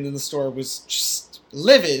white woman in the store was just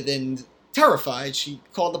livid and terrified. She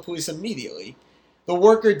called the police immediately. The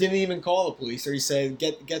worker didn't even call the police, or he said,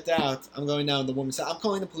 get out, I'm going down. The woman said, I'm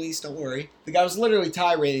calling the police, don't worry. The guy was literally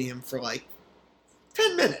tirading him for like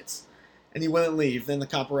 10 minutes, and he wouldn't leave. Then the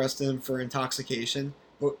cop arrested him for intoxication,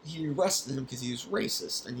 but he arrested him because he was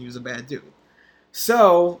racist, and he was a bad dude.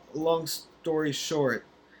 So, long story short,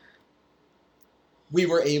 we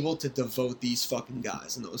were able to devote these fucking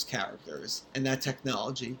guys and those characters and that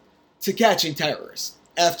technology to catching terrorists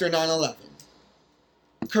after 9/11.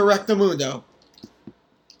 Correctamundo.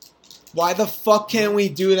 Why the fuck can't we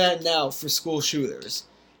do that now for school shooters?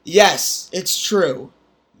 Yes, it's true.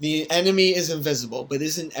 The enemy is invisible, but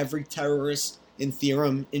isn't every terrorist in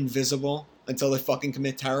theorem invisible until they fucking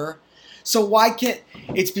commit terror? So why can't...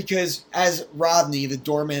 It's because, as Rodney, the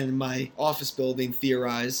doorman in my office building,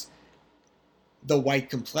 theorized, the white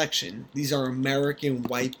complexion. These are American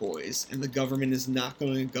white boys, and the government is not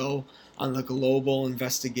going to go on a global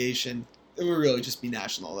investigation. It would really just be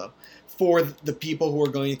national, though, for the people who are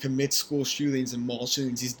going to commit school shootings and mall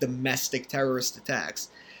shootings, these domestic terrorist attacks.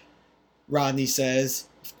 Rodney says,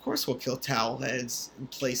 of course we'll kill towel heads in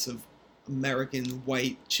place of American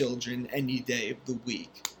white children any day of the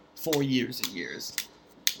week, for years and years.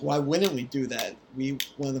 Why wouldn't we do that? We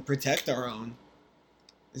want to protect our own.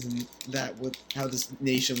 Isn't that what how this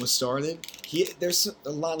nation was started? There's a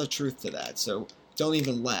lot of truth to that, so don't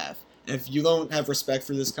even laugh. And if you don't have respect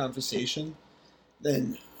for this conversation,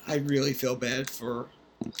 then I really feel bad for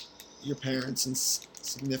your parents and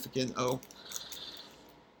significant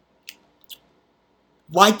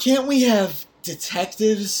Why can't we have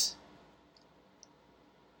detectives,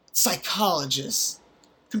 psychologists,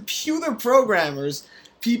 computer programmers,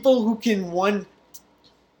 people who can,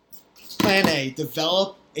 plan A,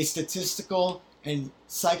 develop a statistical and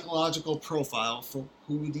psychological profile for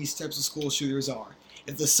who these types of school shooters are?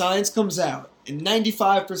 If the science comes out and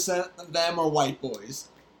 95% of them are white boys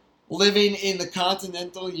living in the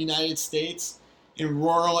continental United States in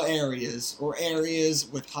rural areas or areas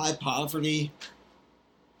with high poverty,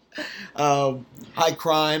 high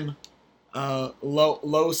crime,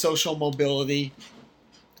 low social mobility,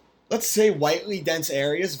 let's say whitely dense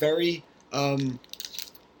areas, very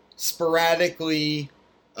sporadically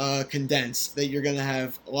condensed, that you're going to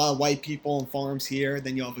have a lot of white people and farms here,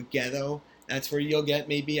 then you'll have a ghetto. That's where you'll get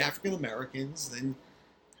maybe African Americans, then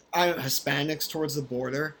Hispanics towards the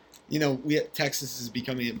border. Texas is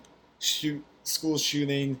becoming a school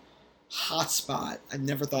shooting hotspot. I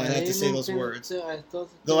never thought I had to say those words. The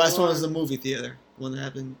last one was the movie theater, the one that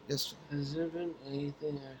happened yesterday. Has there been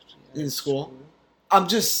anything actually in school? I'm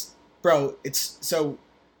just, bro. It's so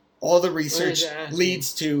all the research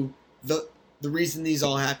leads to the reason these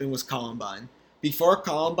all happened was Columbine. Before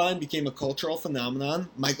Columbine became a cultural phenomenon,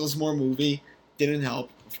 Michael's Moore movie didn't help.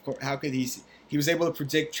 Of course, how could he? He was able to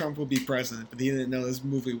predict Trump would be president, but he didn't know this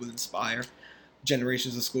movie would inspire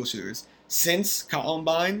generations of school shooters. Since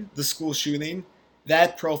Columbine, the school shooting,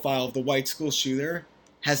 that profile of the white school shooter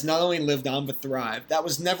has not only lived on but thrived. That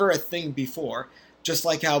was never a thing before. Just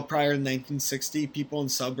like how prior to 1960, people in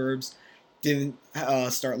suburbs didn't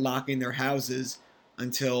start locking their houses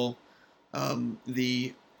until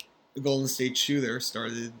the Golden State shooter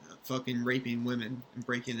started fucking raping women and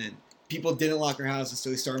breaking in. People didn't lock their houses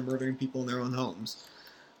until they started murdering people in their own homes.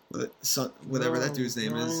 Whatever that dude's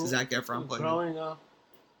name is, Zac Efron playing. Growing up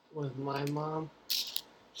with my mom,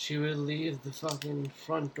 she would leave the fucking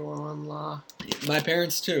front door unlocked. My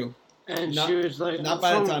parents too. And she was like, not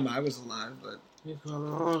by the time I was alive, but. I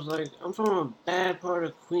was like, I'm from a bad part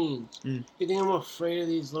of Queens. You think I'm afraid of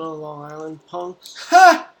these little Long Island punks?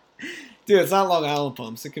 Ha! Dude, it's not Long Island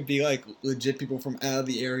punks. It could be like legit people from out of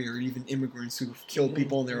the area or even immigrants who've killed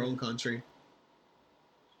people in their own country.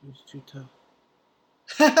 It's too tough.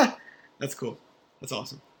 That's cool. That's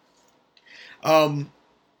awesome.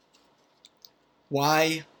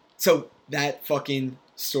 Why? So that fucking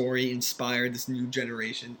story inspired this new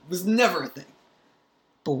generation. It was never a thing.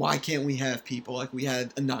 But why can't we have people like we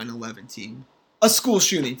had a 9/11 team? A school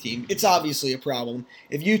shooting team. It's obviously a problem.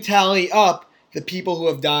 If you tally up the people who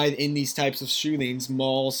have died in these types of shootings,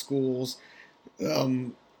 malls, schools,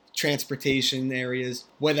 transportation areas,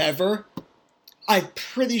 whatever, I'm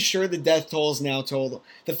pretty sure the death toll is now total.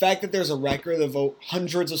 The fact that there's a record of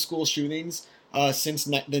hundreds of school shootings since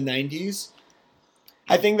the 90s,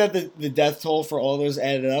 I think that the death toll for all those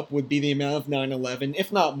added up would be the amount of 9/11,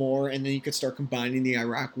 if not more, and then you could start combining the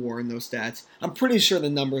Iraq War and those stats. I'm pretty sure the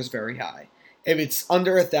number is very high. If it's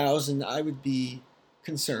under 1,000, I would be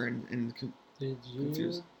concerned and confused. Did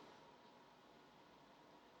you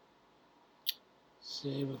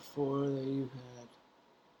say before that you had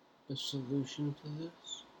a solution to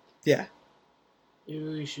this? Yeah. Maybe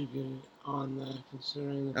we should get on that,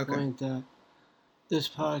 considering the point that this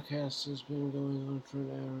podcast has been going on for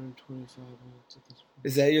an hour and 25 minutes at this point.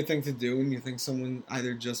 Is that your thing to do when you think someone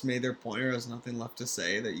either just made their point or has nothing left to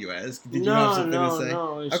say that you ask? Did you have something to say?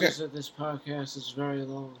 No. It's just that this podcast is very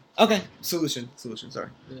long. Okay. Solution.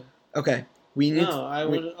 Sorry. Yeah. Okay.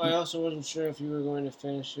 I also wasn't sure if you were going to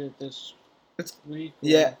finish it this week.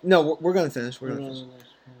 Yeah. No, we're going to finish. We're going to finish.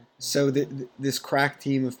 So this crack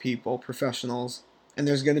team of people, professionals, and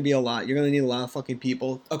there's going to be a lot. You're going to need a lot of fucking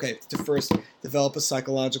people. Okay, to first develop a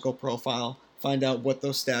psychological profile, find out what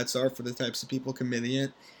those stats are for the types of people committing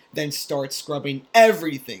it, then start scrubbing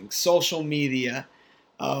everything, social media,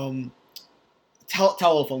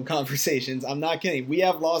 telephone conversations. I'm not kidding. We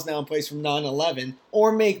have laws now in place from 9/11,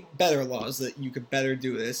 or make better laws that you could better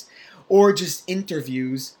do this, or just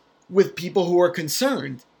interviews with people who are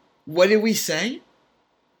concerned. What did we say?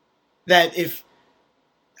 That if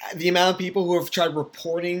the amount of people who have tried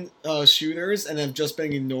reporting shooters and have just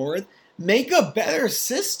been ignored, make a better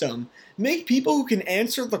system. Make people who can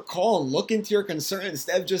answer the call and look into your concern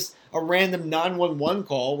instead of just a random 911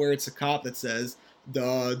 call where it's a cop that says,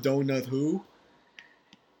 "Duh, donut who?"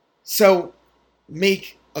 So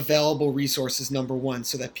make available resources, number one,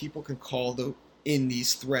 so that people can call in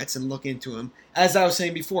these threats and look into them. As I was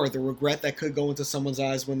saying before, the regret that could go into someone's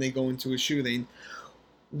eyes when they go into a shooting.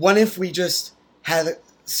 What if we just had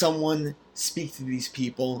someone speak to these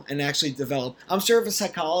people and actually develop? I'm sure if a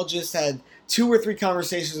psychologist had 2 or 3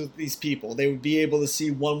 conversations with these people, they would be able to see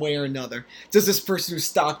one way or another. Does this person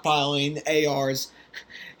who's stockpiling ARs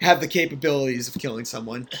have the capabilities of killing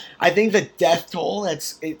someone? I think the death toll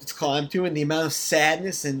it's climbed to, and the amount of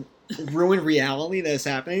sadness and ruined reality that is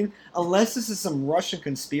happening, unless this is some Russian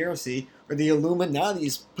conspiracy or the Illuminati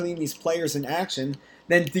is putting these players in action,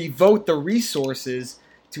 then devote the resources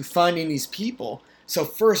to finding these people. So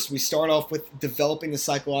first we start off with developing the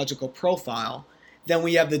psychological profile. Then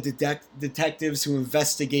we have the detectives who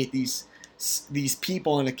investigate these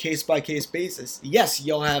people on a case-by-case basis. Yes,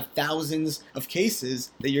 you'll have thousands of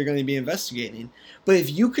cases that you're going to be investigating. But if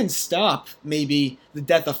you can stop maybe the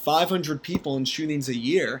death of 500 people in shootings a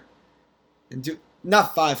year, and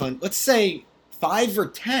not 500, let's say 5 or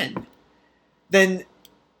 10, then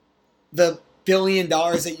the $1 billion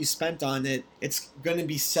that you spent on it, it's going to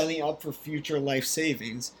be setting up for future life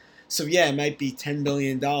savings. So yeah, it might be $10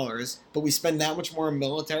 billion, but we spend that much more in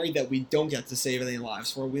military that we don't get to save any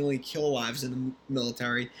lives, where we only kill lives in the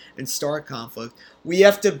military and start conflict. We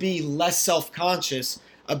have to be less self-conscious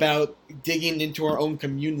about digging into our own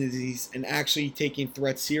communities and actually taking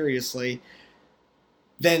threats seriously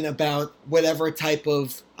than about whatever type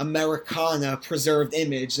of Americana preserved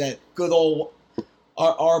image that good old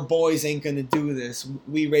our boys ain't going to do this.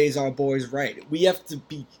 We raise our boys right. We have to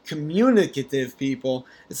be communicative, people.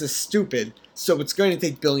 This is stupid. So it's going to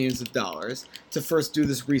take billions of dollars to first do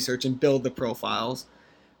this research and build the profiles.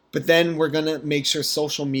 But then we're going to make sure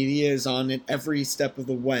social media is on it every step of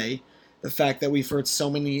the way. The fact that we've heard so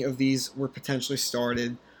many of these were potentially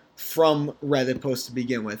started from Reddit posts to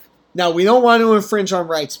begin with. Now, we don't want to infringe on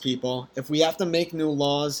rights, people. If we have to make new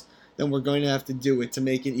laws, then we're going to have to do it to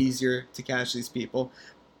make it easier to catch these people.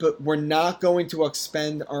 But we're not going to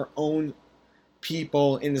expend our own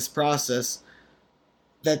people in this process.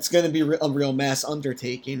 That's going to be a real mass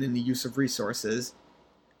undertaking in the use of resources.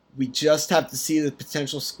 We just have to see the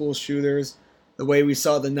potential school shooters the way we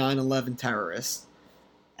saw the 9/11 terrorists.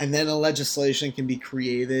 And then a legislation can be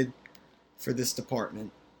created for this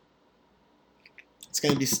department. It's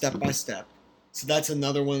going to be step by step. So that's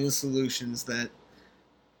another one of the solutions that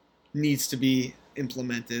needs to be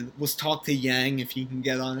implemented. Let's talk to Yang if he can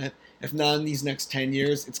get on it. If not in these next 10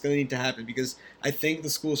 years, it's going to need to happen, because I think the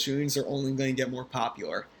school shootings are only going to get more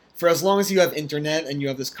popular. For as long as you have internet and you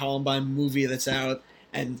have this Columbine movie that's out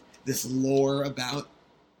and this lore about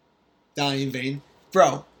dying in vain,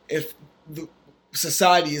 bro, if the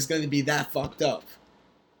society is going to be that fucked up,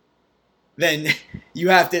 then you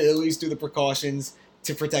have to at least do the precautions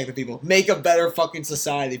to protect the people. Make a better fucking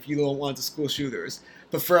society if you don't want the school shooters.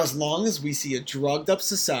 But for as long as we see a drugged up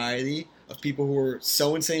society of people who are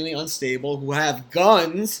so insanely unstable, who have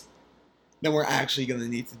guns, then we're actually going to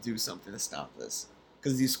need to do something to stop this.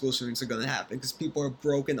 Because these school shootings are going to happen. Because people are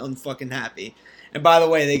broken, unfucking happy. And by the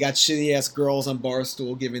way, they got shitty ass girls on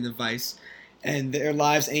Barstool giving advice. And their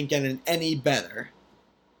lives ain't getting any better.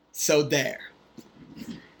 So there.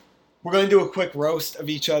 We're going to do a quick roast of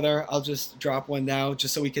each other. I'll just drop one now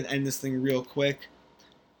just so we can end this thing real quick.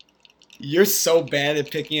 You're so bad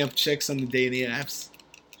at picking up chicks on the dating apps.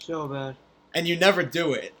 So bad. And you never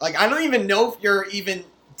do it. Like, I don't even know if you're even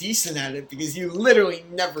decent at it because you literally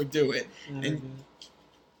never do it. Never do.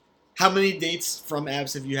 How many dates from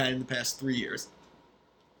apps have you had in the past 3 years?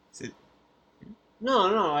 Is it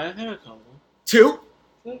No, I've had a couple. 2?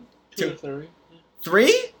 Two or three. Yeah.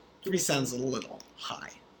 3? 3 sounds a little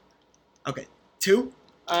high. Okay, 2?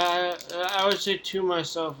 I would say 2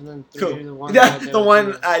 myself, and then 3 Cool. the one. Yeah, the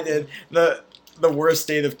one I did. The worst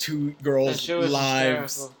date of 2 girls' That was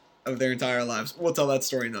lives hysterical. of their entire lives. We'll tell that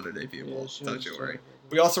story another day, people. Yeah, Don't you worry. hysterical.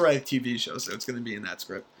 We also write a TV show, so it's going to be in that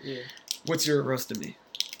script. Yeah. What's your roast of me?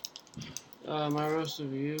 My roast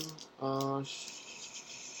of you.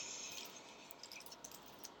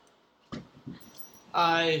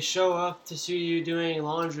 I show up to see you doing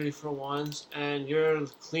laundry for once, and your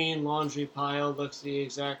clean laundry pile looks the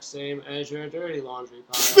exact same as your dirty laundry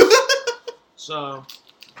pile. So,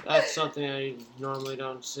 that's something I normally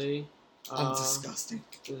don't see. I'm disgusting.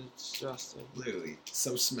 It's disgusting. Literally,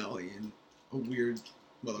 so smelly and a weird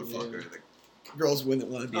motherfucker. Yeah. The girls wouldn't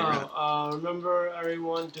want to be around. Remember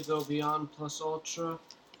everyone to go Beyond Plus Ultra.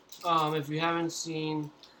 If you haven't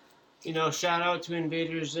seen, shout out to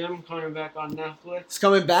Invader Zim coming back on Netflix. It's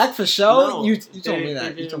coming back for show? No, you told me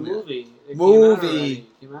that. They did a movie. It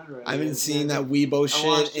came out already. I haven't seen that Weibo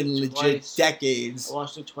shit in legit decades. I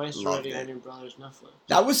watched it twice already on your brother's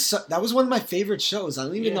Netflix. That was one of my favorite shows. I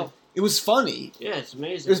don't even know. It was funny. Yeah, it's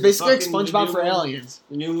amazing. It was basically like The SpongeBob for new aliens.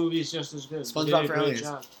 The new movie's just as good. They did SpongeBob a for great aliens.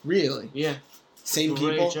 job. Really? Yeah. Same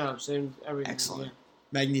Great people? job. Same everything. Excellent.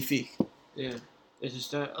 Magnifique. Yeah. It's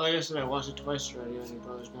just that, like I said, I watched it twice already on your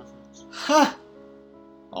brother's Netflix. Ha!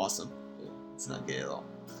 Awesome. Yeah. It's not gay at all.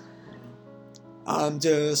 I'm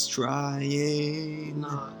just trying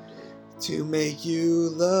Nah, to make you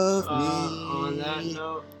love me. on that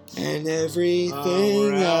note, and everything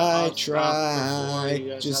we're out. I I'll stop before try you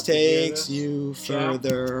guys just have to hear takes this. you Ciao.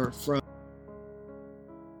 further from